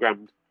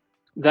over-programmed.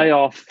 They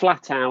are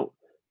flat out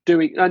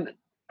doing, and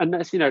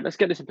let's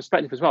get this in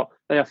perspective as well.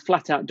 They are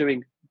flat out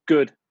doing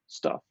good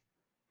stuff.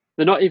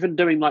 They're not even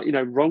doing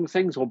wrong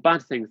things or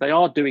bad things. They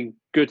are doing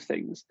good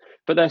things,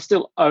 but they're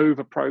still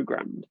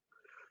over-programmed.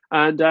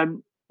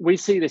 And we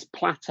see this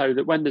plateau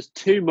that when there's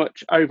too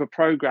much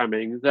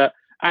over-programming, that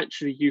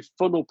actually you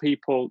funnel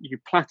people, you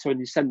plateau and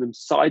you send them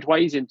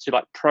sideways into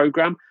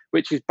program,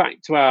 which is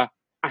back to our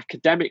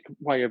academic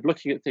way of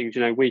looking at things.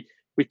 We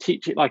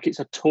teach it like it's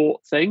a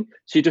taught thing.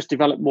 So you just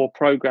develop more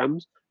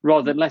programs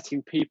rather than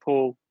letting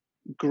people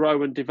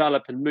grow and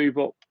develop and move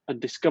up and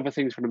discover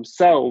things for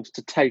themselves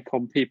to take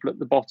on people at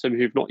the bottom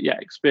who've not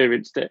yet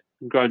experienced it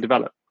and grow and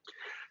develop.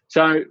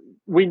 So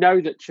we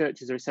know that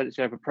churches are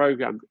essentially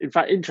over-programmed. In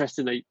fact,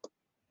 interestingly,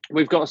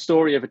 we've got a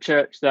story of a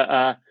church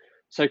that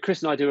so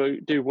Chris and I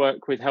do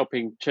work with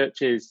helping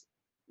churches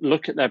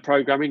look at their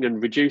programming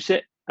and reduce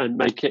it and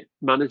make it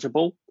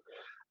manageable.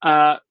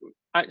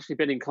 Actually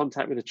been in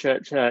contact with a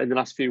church in the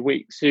last few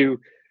weeks who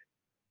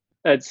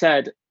had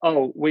said,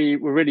 we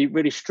were really,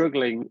 really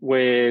struggling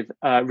with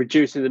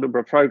reducing the number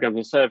of programs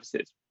or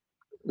services,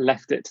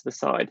 left it to the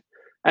side.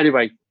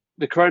 Anyway,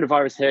 the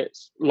coronavirus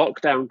hits,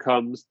 lockdown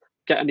comes,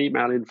 get an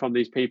email in from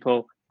these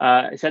people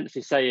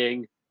essentially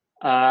saying,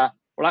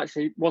 well,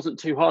 actually, it wasn't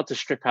too hard to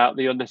strip out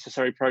the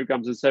unnecessary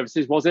programs and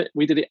services, was it?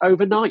 We did it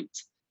overnight.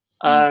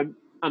 And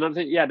I'm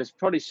thinking, there's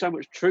probably so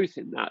much truth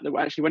in that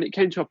actually when it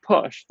came to a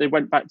push, they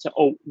went back to,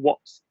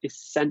 what's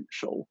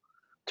essential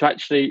to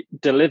actually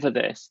deliver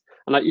this?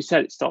 And like you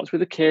said, it starts with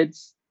the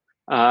kids.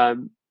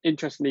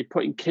 Interestingly,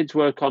 putting kids'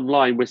 work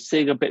online, we're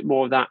seeing a bit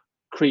more of that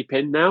creep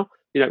in now.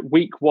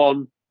 Week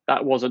one,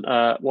 that wasn't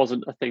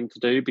a thing to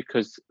do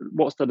because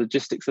what's the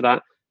logistics of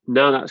that?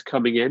 Now that's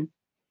coming in.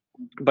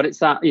 But it's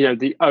that,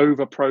 the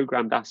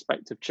over-programmed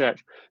aspect of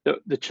church.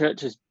 The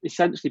church has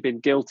essentially been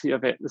guilty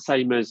of it, the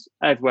same as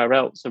everywhere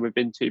else, and we've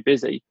been too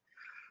busy.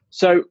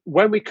 So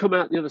when we come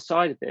out the other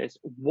side of this,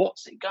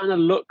 what's it going to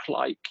look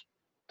like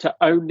to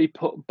only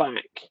put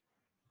back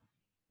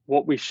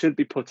what we should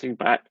be putting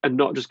back and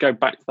not just go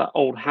back to that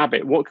old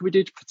habit? What can we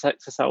do to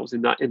protect ourselves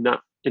in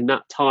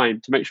that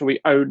time to make sure we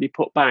only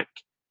put back?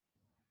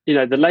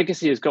 The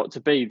legacy has got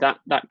to be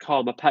that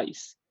calmer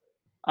pace.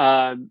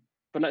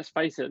 But let's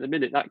face it, at the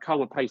minute, that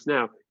calmer pace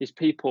now is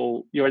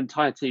people, your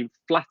entire team,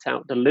 flat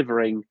out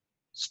delivering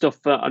stuff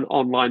for an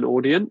online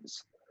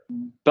audience.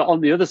 But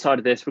on the other side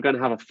of this, we're going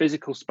to have a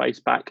physical space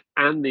back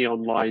and the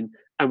online,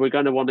 and we're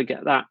going to want to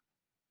get that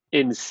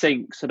in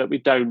sync so that we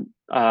don't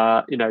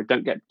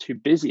get too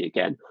busy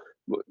again.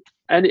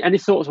 Any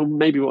thoughts on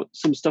maybe what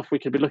some stuff we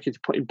could be looking to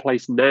put in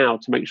place now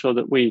to make sure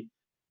that we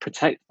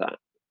protect that?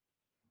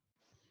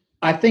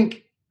 I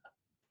think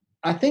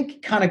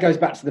it kind of goes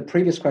back to the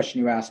previous question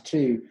you asked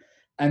too.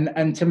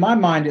 And to my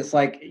mind, it's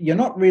like, you're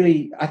not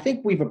really, I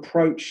think we've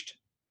approached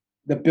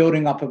the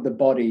building up of the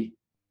body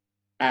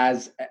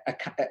as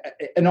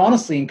and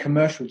honestly, in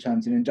commercial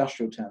terms, in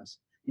industrial terms,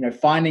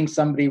 finding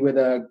somebody with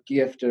a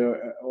gift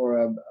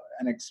or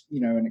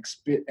an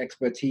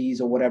expertise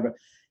or whatever,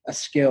 a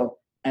skill,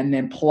 and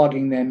then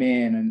plugging them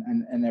in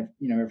and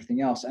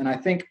everything else. And I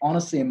think,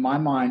 honestly, in my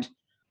mind,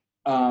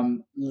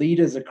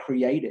 leaders are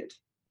created,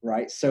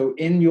 right? So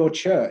in your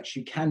church,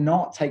 you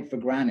cannot take for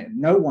granted,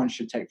 no one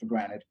should take for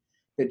granted,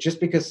 that just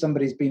because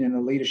somebody's been in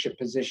a leadership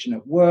position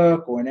at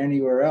work or in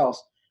anywhere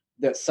else,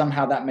 that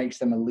somehow that makes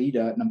them a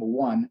leader, number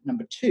one.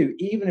 Number two,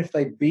 even if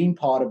they've been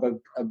part of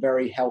a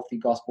very healthy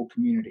gospel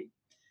community,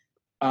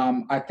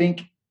 I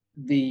think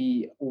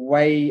the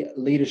way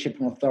leadership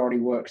and authority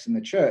works in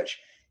the church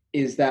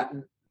is that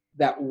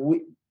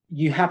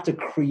you have to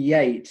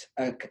create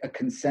a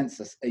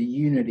consensus, a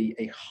unity,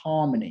 a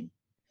harmony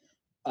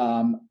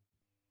from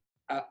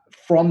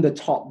the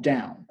top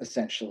down,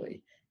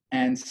 essentially.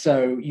 And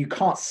so you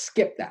can't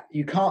skip that.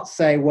 You can't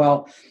say,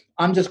 well,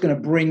 I'm just going to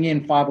bring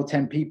in 5 or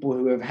 10 people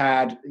who have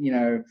had,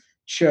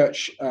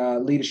 church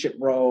leadership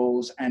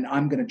roles, and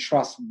I'm going to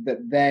trust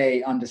that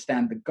they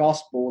understand the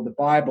gospel, the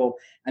Bible,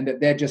 and that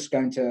they're just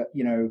going to,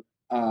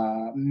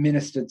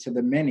 minister to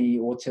the many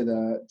or to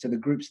the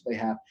groups that they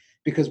have.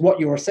 Because what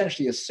you're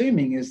essentially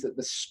assuming is that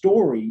the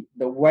story,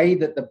 the way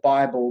that the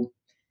Bible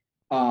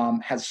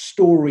has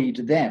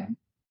storied them,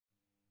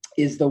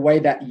 is the way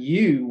that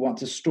you want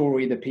to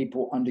story the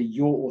people under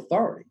your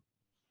authority.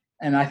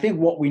 And I think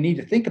what we need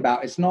to think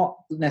about is not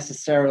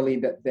necessarily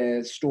that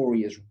their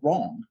story is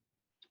wrong,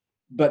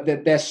 but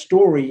that their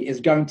story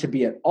is going to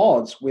be at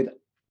odds with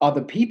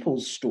other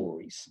people's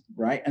stories,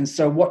 right? And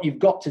so what you've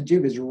got to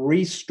do is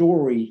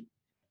restory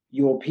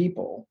your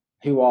people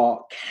who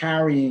are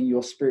carrying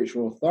your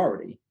spiritual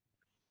authority,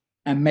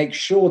 and make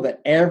sure that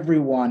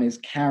everyone is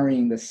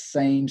carrying the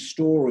same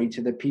story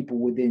to the people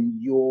within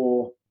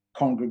your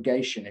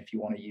congregation, if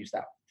you want to use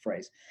that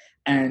phrase.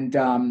 And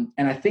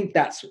I think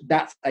that's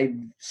a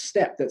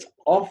step that's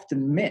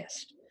often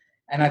missed.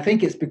 And I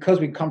think it's because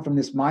we come from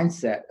this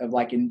mindset of,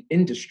 like, in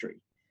industry,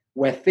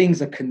 where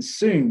things are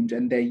consumed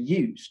and they're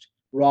used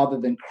rather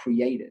than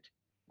created.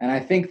 And I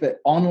think that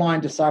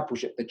online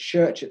discipleship, the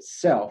church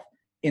itself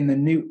in the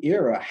new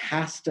era,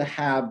 has to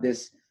have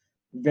this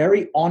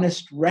very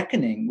honest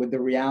reckoning with the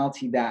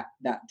reality that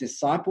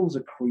disciples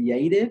are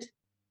created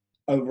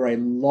over a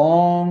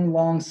long,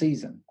 long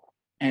season.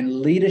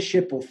 And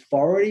leadership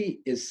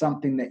authority is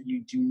something that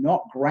you do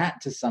not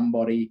grant to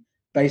somebody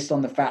based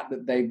on the fact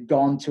that they've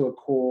gone to a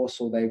course,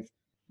 or they've,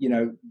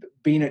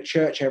 been at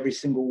church every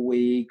single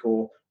week,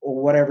 or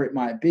whatever it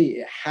might be.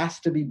 It has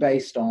to be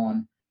based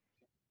on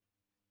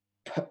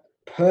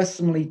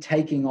personally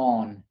taking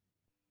on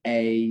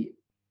an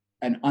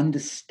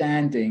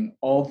understanding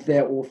of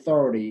their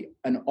authority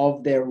and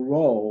of their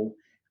role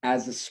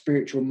as a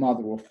spiritual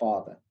mother or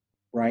father,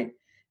 right?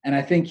 And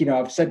I think,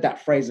 I've said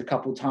that phrase a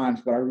couple of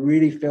times, but I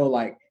really feel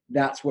like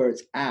that's where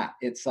it's at.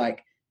 It's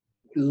like,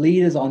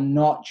 leaders are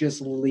not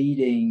just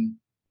leading,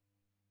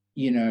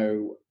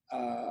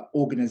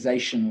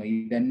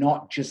 organizationally. They're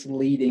not just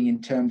leading in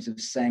terms of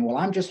saying, well,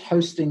 I'm just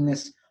hosting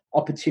this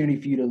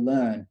opportunity for you to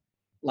learn.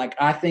 Like,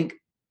 I think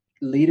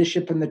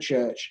leadership in the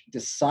church,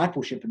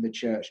 discipleship in the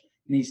church,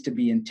 needs to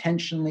be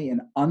intentionally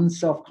and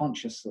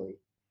unselfconsciously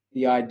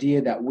the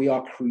idea that we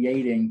are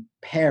creating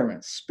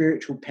parents,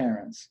 spiritual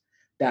parents,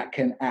 that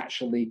can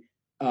actually,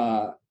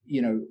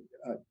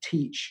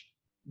 teach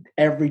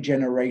every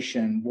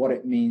generation what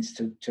it means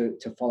to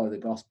follow the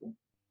gospel.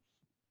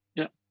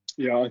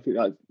 Yeah,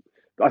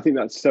 I think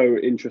that's so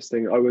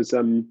interesting. I was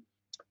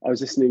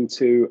listening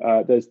to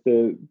there's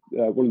the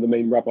one of the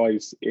main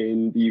rabbis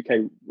in the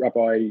UK,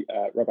 Rabbi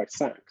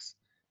Sachs.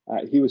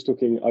 He was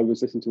talking. I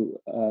was listening to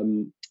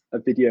a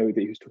video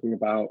that he was talking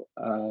about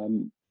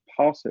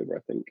Passover,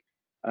 I think,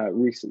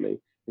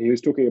 recently. And he was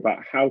talking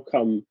about how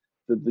come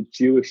the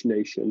Jewish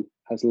nation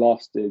has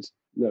outlasted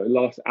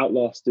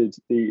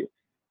the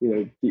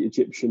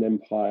Egyptian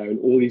Empire and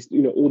all these,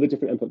 all the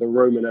different empires, the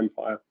Roman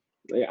Empire.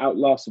 They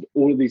outlasted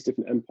all of these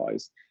different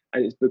empires,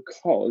 and it's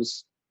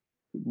because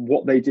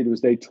what they did was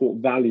they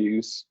taught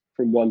values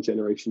from one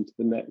generation to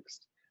the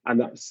next, and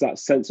that's that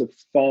sense of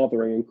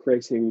fathering and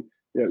creating,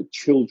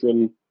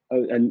 children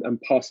and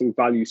passing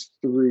values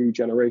through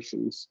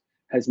generations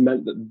has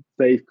meant that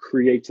they've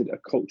created a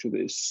culture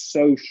that is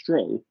so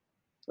strong.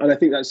 And I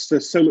think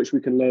there's so much we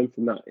can learn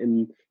from that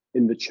in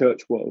the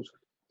church world,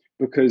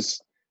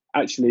 because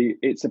actually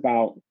it's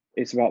about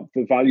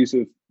the values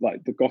of,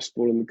 like, the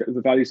gospel and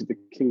the values of the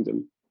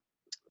kingdom,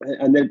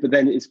 but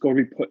then it's got to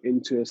be put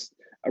into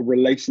a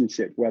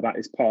relationship where that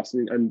is passed.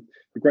 And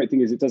the great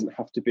thing is, it doesn't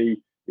have to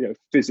be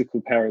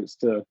physical parents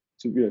to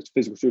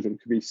physical children.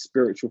 It could be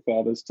spiritual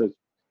fathers to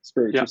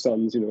spiritual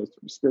sons,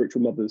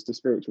 spiritual mothers to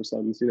spiritual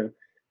sons,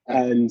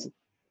 and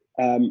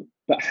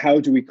but how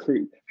do we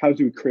create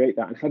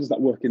that, and how does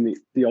that work in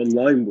the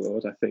online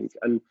world?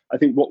 I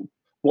think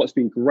what's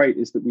been great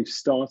is that we've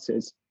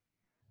started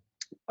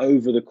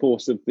over the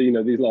course of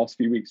these last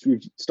few weeks,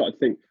 we've started to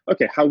think,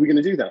 okay, how are we going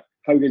to do that?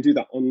 How are we going to do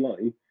that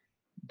online?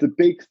 The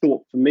big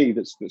thought for me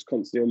that's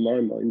constantly on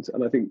my mind,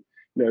 and I think,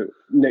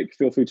 Nick,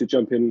 feel free to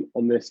jump in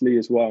on this, Lee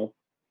as well,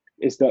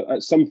 is that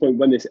at some point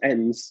when this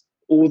ends,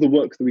 all the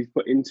work that we've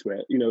put into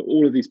it,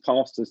 all of these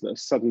pastors that have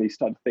suddenly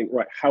started to think,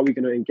 right, how are we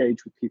going to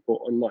engage with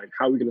people online?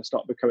 How are we going to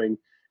start becoming,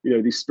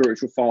 these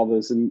spiritual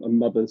fathers and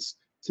mothers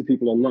to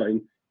people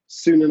online?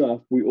 Soon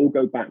enough, we all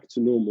go back to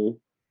normal.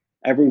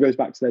 Everyone goes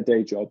back to their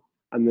day job.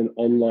 And then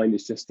online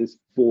is just this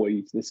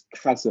void, this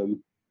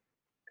chasm.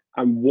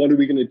 And what are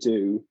we going to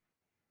do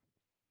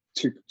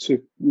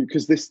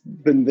because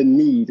the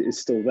need is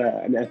still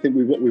there. And I think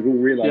what we've all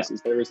realized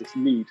is there is this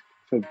need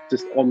for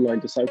just online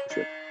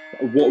discipleship.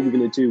 What are we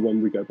going to do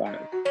when we go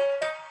back?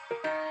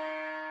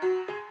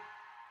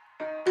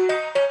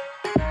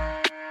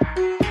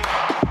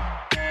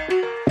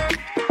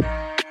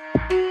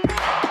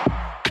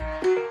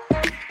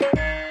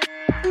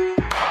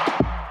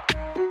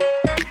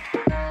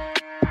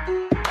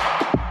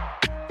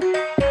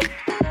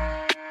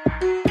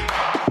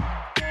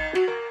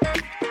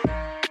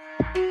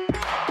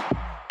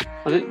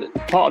 I think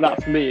that part of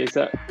that for me is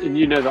that, and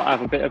that I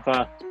have a bit of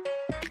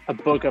a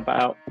bug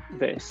about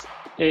this.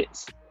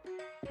 It's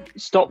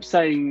stop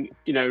saying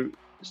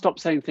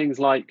things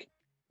like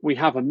we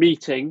have a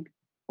meeting,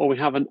 or we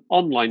have an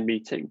online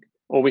meeting,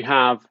 or we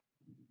have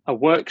a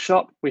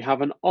workshop, we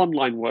have an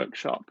online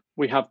workshop,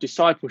 we have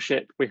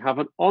discipleship, we have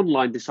an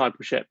online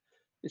discipleship.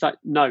 It's like,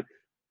 no,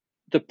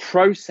 the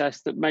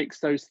process that makes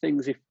those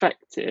things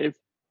effective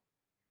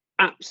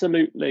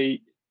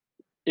absolutely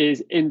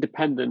is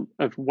independent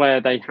of where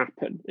they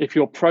happen. If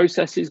your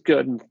process is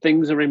good and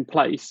things are in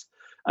place,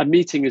 a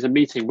meeting is a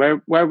meeting.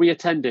 Where are we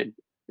attending?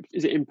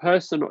 Is it in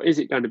person, or is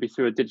it going to be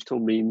through a digital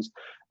means?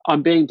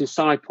 I'm being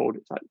discipled.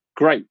 It's like,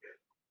 great.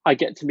 I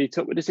get to meet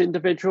up with this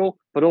individual,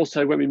 but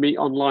also when we meet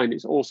online,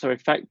 it's also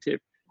effective.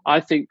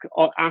 I think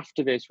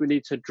after this, we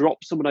need to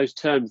drop some of those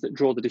terms that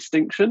draw the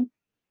distinction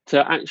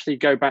to actually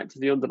go back to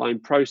the underlying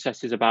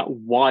processes about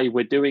why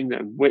we're doing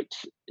them,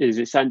 which is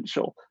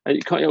essential. And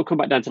it'll come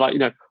back down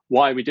to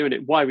why are we doing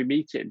it? Why are we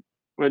meeting?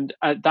 And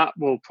that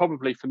will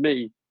probably, for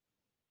me,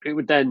 it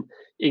would then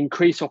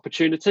increase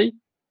opportunity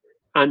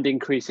and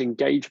increase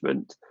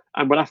engagement.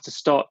 And we'll have to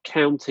start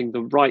counting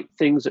the right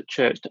things at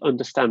church to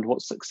understand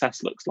what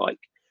success looks like.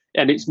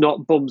 And it's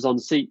not bums on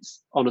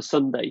seats on a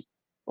Sunday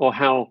or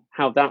how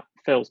that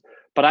feels,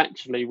 but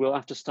actually we'll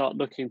have to start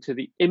looking to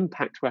the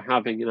impact we're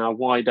having in our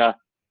wider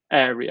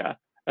area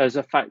as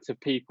a fact of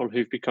people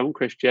who've become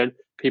Christian,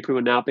 people who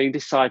are now being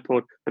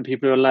discipled, and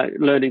people who are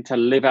learning to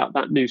live out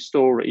that new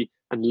story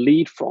and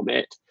lead from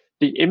it.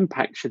 The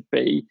impact should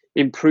be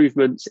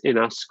improvements in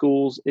our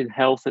schools, in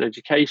health and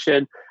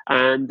education,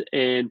 and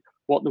in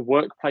what the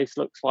workplace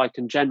looks like,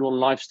 and general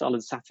lifestyle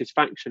and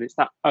satisfaction. It's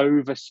that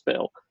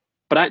overspill.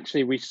 But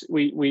actually, we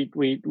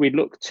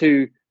look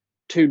too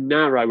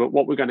narrow at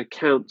what we're going to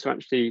count to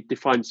actually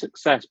define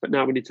success. But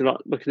now we need to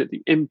start looking at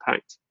the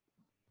impact.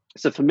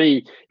 So for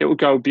me, it will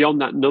go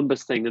beyond that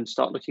numbers thing and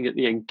start looking at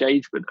the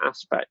engagement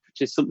aspect,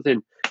 which is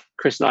something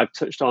Chris and I have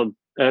touched on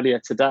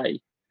earlier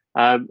today.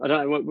 I don't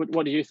know.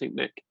 What do you think,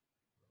 Nick?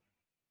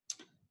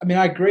 I mean,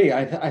 I agree.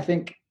 I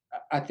think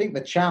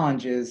the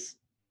challenge is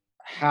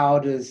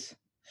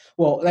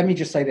let me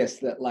just say this,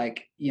 that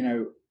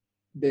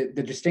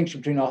the distinction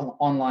between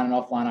online and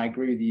offline, I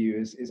agree with you,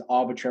 is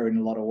arbitrary in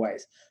a lot of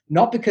ways.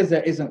 Not because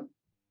there isn't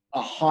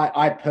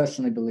I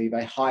personally believe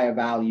a higher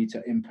value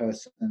to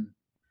in-person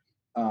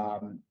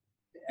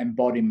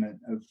embodiment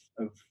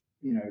of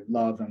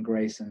love and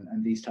grace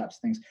and these types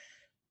of things.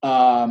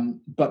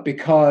 But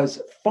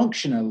because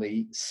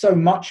functionally, so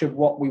much of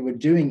what we were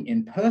doing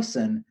in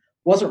person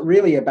wasn't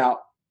really about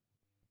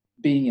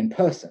being in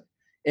person.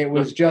 It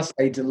was just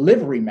a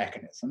delivery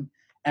mechanism.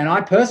 And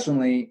I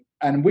personally,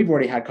 and we've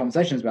already had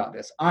conversations about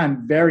this,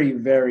 I'm very,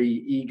 very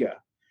eager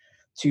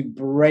to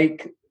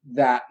break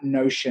that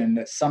notion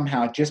that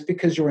somehow just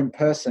because you're in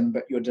person,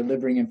 but you're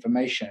delivering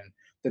information,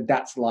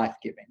 that's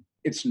life-giving.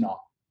 It's not.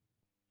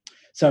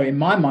 So in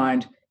my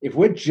mind, if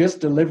we're just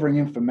delivering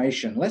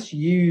information, let's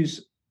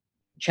use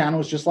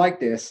channels just like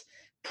this,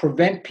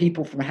 prevent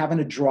people from having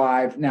to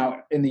drive.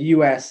 Now, in the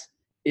US,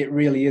 it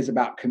really is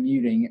about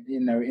commuting.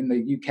 In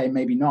the UK,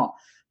 maybe not.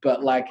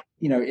 But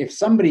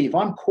if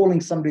I'm calling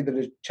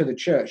somebody to the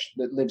church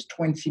that lives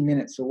 20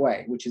 minutes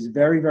away, which is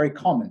very, very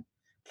common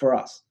for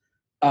us,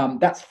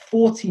 that's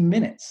 40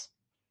 minutes.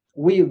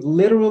 We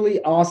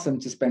literally ask them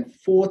to spend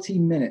 40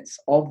 minutes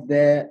of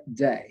their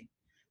day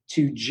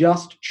to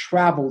just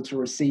travel to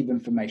receive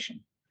information.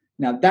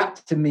 Now,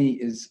 that to me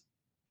is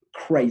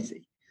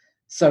crazy.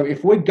 So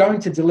if we're going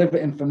to deliver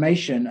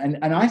information,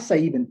 and I say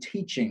even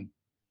teaching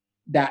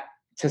that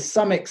to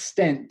some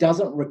extent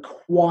doesn't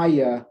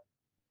require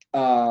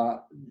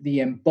the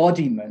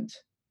embodiment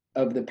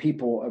of the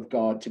people of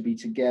God to be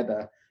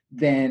together,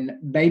 then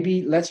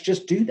maybe let's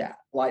just do that.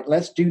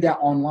 Let's do that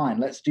online.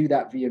 Let's do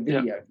that via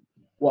video. Yeah.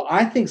 What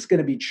I think is going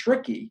to be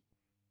tricky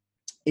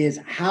is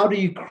how do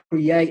you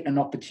create an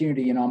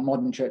opportunity in our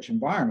modern church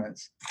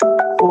environments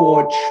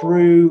for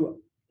true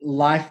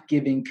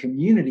life-giving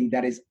community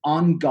that is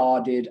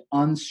unguarded,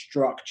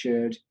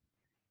 unstructured,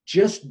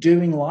 just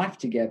doing life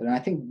together. And I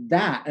think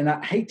that, and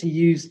I hate to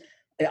use,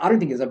 I don't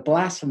think it's a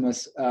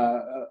blasphemous,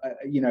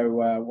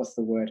 what's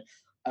the word,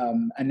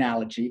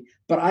 analogy,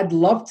 but I'd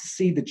love to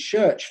see the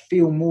church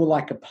feel more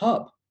like a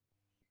pub,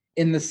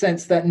 in the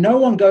sense that no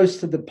one goes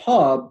to the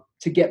pub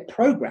to get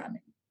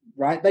programming,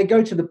 right? They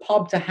go to the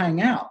pub to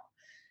hang out,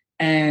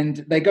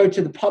 and they go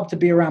to the pub to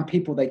be around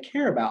people they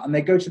care about, and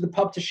they go to the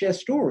pub to share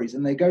stories,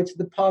 and they go to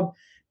the pub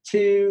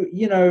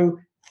to,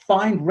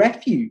 find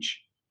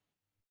refuge.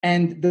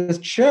 And the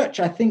church,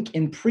 I think,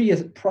 in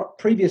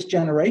previous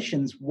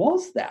generations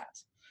was that.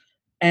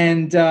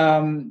 And,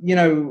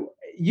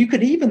 you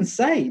could even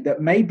say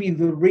that maybe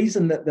the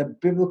reason that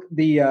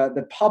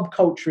the pub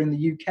culture in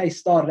the UK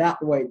started out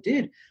the way it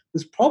did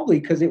was probably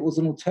because it was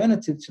an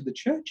alternative to the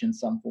church in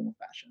some form or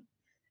fashion.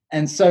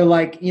 And so,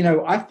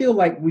 I feel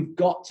like we've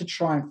got to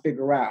try and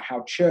figure out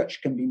how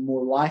church can be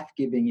more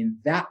life-giving in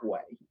that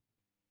way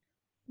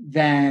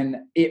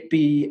than it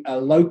be a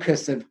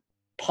locus of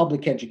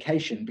public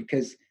education,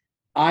 because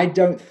I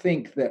don't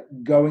think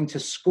that going to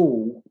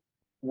school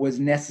was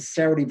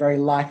necessarily very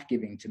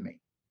life-giving to me.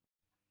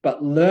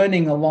 But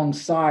learning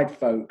alongside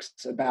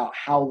folks about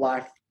how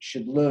life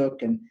should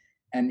look and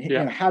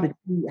how did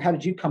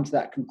you come to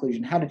that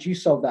conclusion? How did you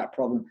solve that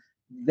problem?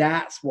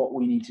 That's what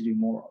we need to do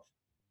more of.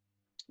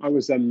 I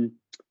was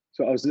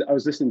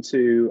listening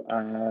to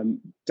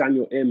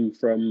Daniel Im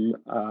from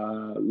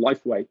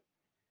Lifeway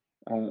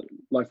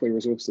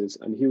Resources,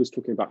 and he was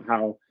talking about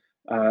how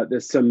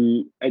there's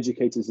some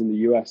educators in the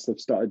US that have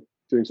started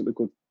doing something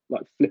called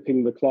like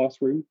flipping the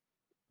classroom,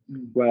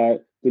 where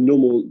the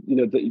normal,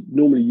 that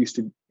normally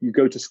you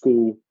go to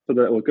school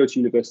or go to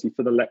university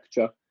for the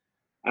lecture,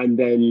 and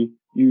then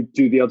you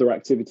do the other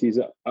activities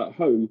at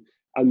home.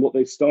 And what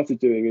they've started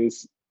doing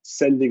is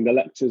sending the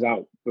lectures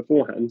out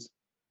beforehand,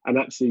 and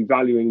actually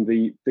valuing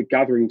the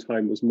gathering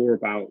time was more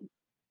about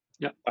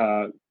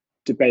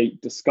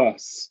debate,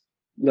 discuss,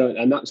 learn,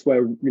 and that's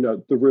where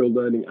the real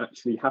learning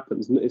actually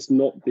happens. And it's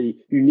not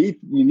you need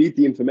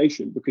the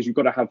information, because you've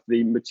got to have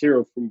the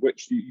material from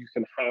which you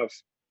can have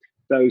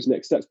those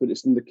next steps, but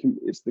it's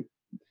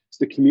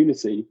the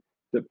community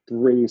that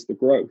brings the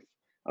growth.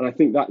 And I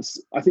think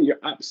you're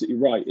absolutely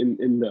right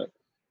in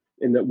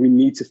that we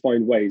need to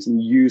find ways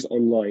and use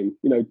online.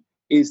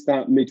 Is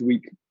that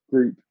midweek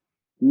group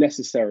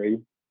necessary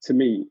to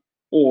meet,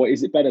 or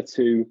is it better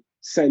to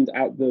send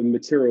out the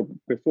material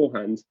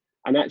beforehand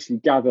and actually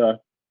gather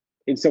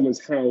in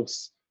someone's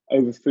house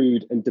over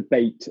food and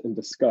debate and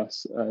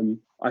discuss?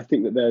 I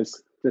think that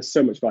there's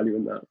so much value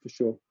in that, for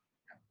sure.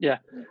 Yeah,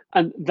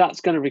 and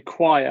that's going to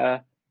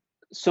require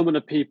some of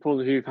the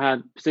people who've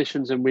had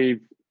positions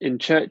and in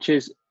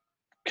churches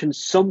can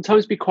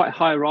sometimes be quite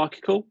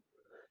hierarchical,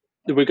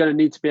 that we're going to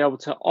need to be able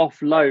to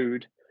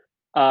offload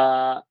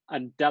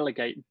and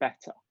delegate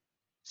better,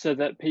 so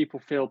that people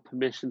feel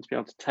permission to be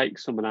able to take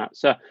someone out.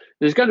 So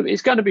some of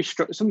it's going to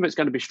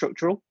be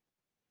structural.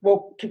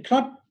 Well, can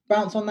I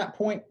bounce on that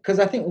point? Because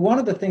I think one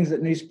of the things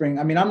that Newspring,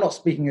 I'm not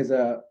speaking as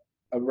a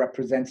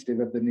representative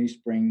of the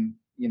Newspring,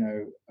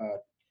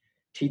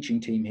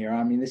 teaching team here.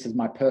 This is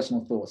my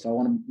personal thoughts, so I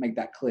want to make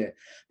that clear.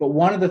 But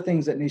one of the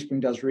things that Newspring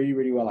does really,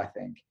 really well, I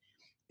think,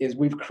 is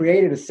we've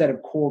created a set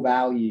of core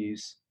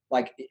values.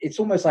 Like, it's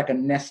almost like a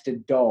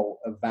nested doll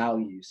of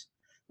values,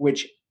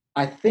 which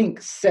I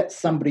think sets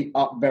somebody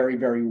up very,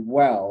 very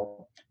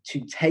well to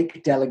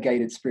take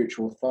delegated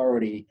spiritual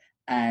authority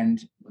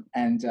and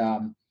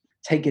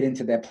take it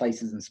into their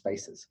places and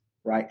spaces,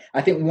 right?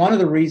 I think one of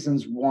the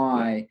reasons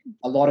why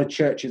a lot of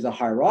churches are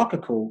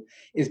hierarchical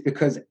is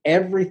because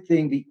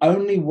the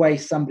only way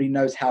somebody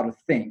knows how to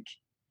think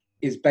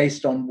is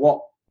based on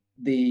what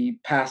the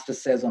pastor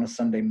says on a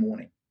Sunday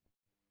morning,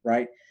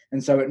 right?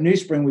 And so at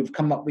Newspring, we've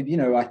come up with,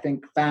 I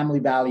think, family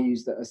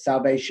values that are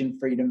salvation,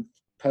 freedom,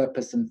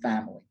 purpose, and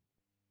family,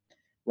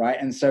 right?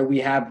 And so we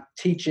have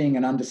teaching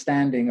and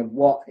understanding of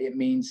what it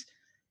means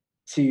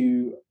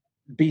to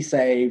be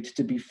saved,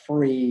 to be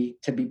free,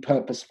 to be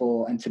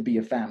purposeful, and to be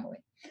a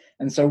family.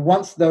 And so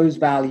once those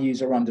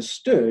values are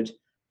understood,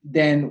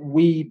 then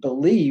we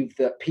believe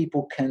that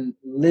people can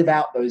live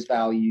out those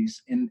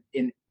values in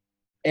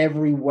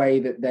every way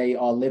that they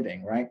are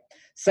living, right?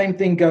 Same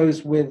thing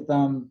goes with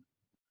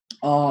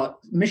our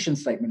mission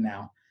statement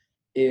now,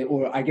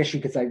 or I guess you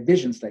could say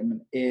vision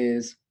statement,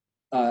 is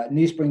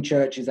Newspring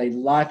Church is a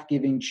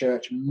life-giving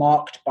church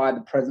marked by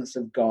the presence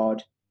of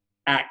God,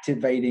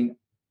 activating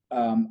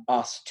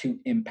us to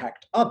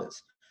impact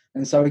others.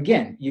 And so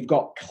again, you've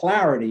got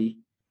clarity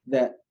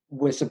that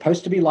we're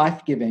supposed to be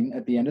life-giving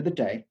at the end of the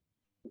day.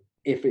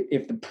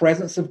 If the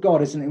presence of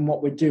God isn't in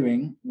what we're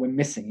doing, we're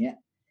missing it.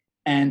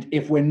 And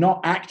if we're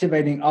not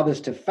activating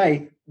others to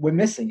faith, we're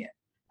missing it.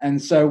 And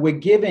so we're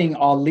giving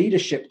our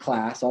leadership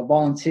class, our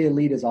volunteer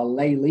leaders, our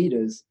lay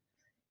leaders,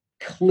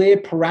 clear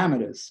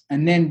parameters.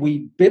 And then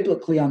we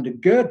biblically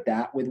undergird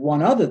that with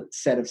one other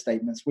set of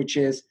statements, which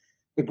is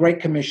the Great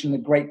Commission, the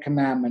Great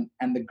Commandment,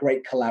 and the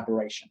Great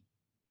Collaboration,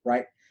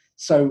 right?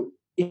 So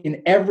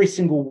in every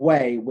single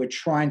way, we're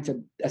trying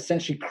to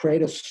essentially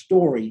create a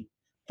story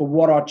for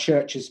what our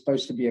church is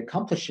supposed to be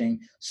accomplishing,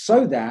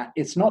 so that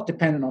it's not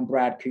dependent on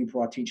Brad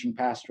Cooper, our teaching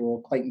pastor,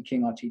 or Clayton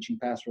King, our teaching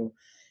pastor, or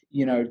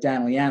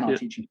Dan Leanne, our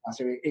teaching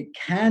pastor. It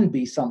can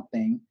be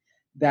something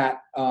that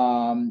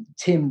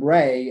Tim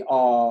Ray,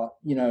 our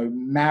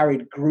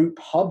married group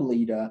hub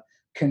leader,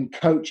 can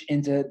coach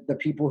into the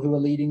people who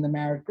are leading the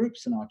married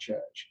groups in our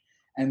church.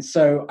 And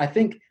so I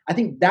think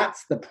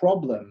that's the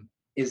problem,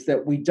 is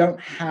that we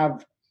don't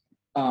have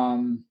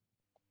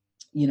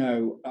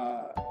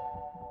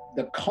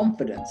the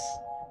confidence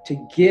to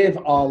give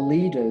our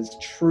leaders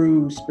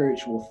true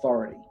spiritual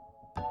authority.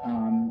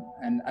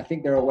 And I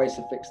think there are ways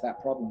to fix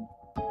that problem.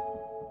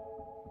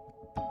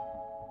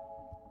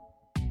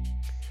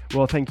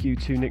 Well, thank you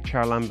to Nick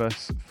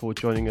Charalambous for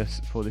joining us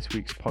for this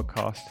week's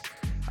podcast.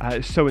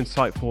 It's so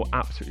insightful,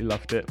 absolutely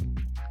loved it.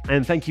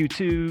 And thank you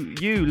to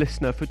you,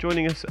 listener, for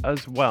joining us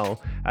as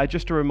well.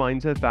 Just a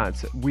reminder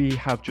that we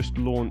have just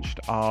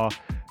launched our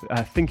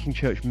Thinking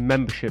Church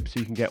membership, so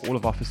you can get all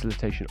of our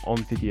facilitation on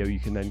video. You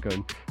can then go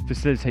and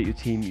facilitate your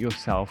team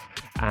yourself,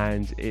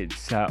 and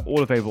it's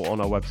all available on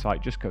our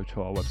website. Just go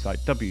to our website,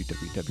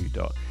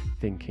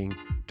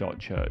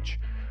 www.thinking.church.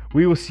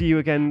 We will see you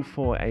again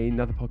for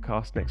another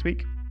podcast next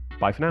week.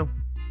 Bye for now.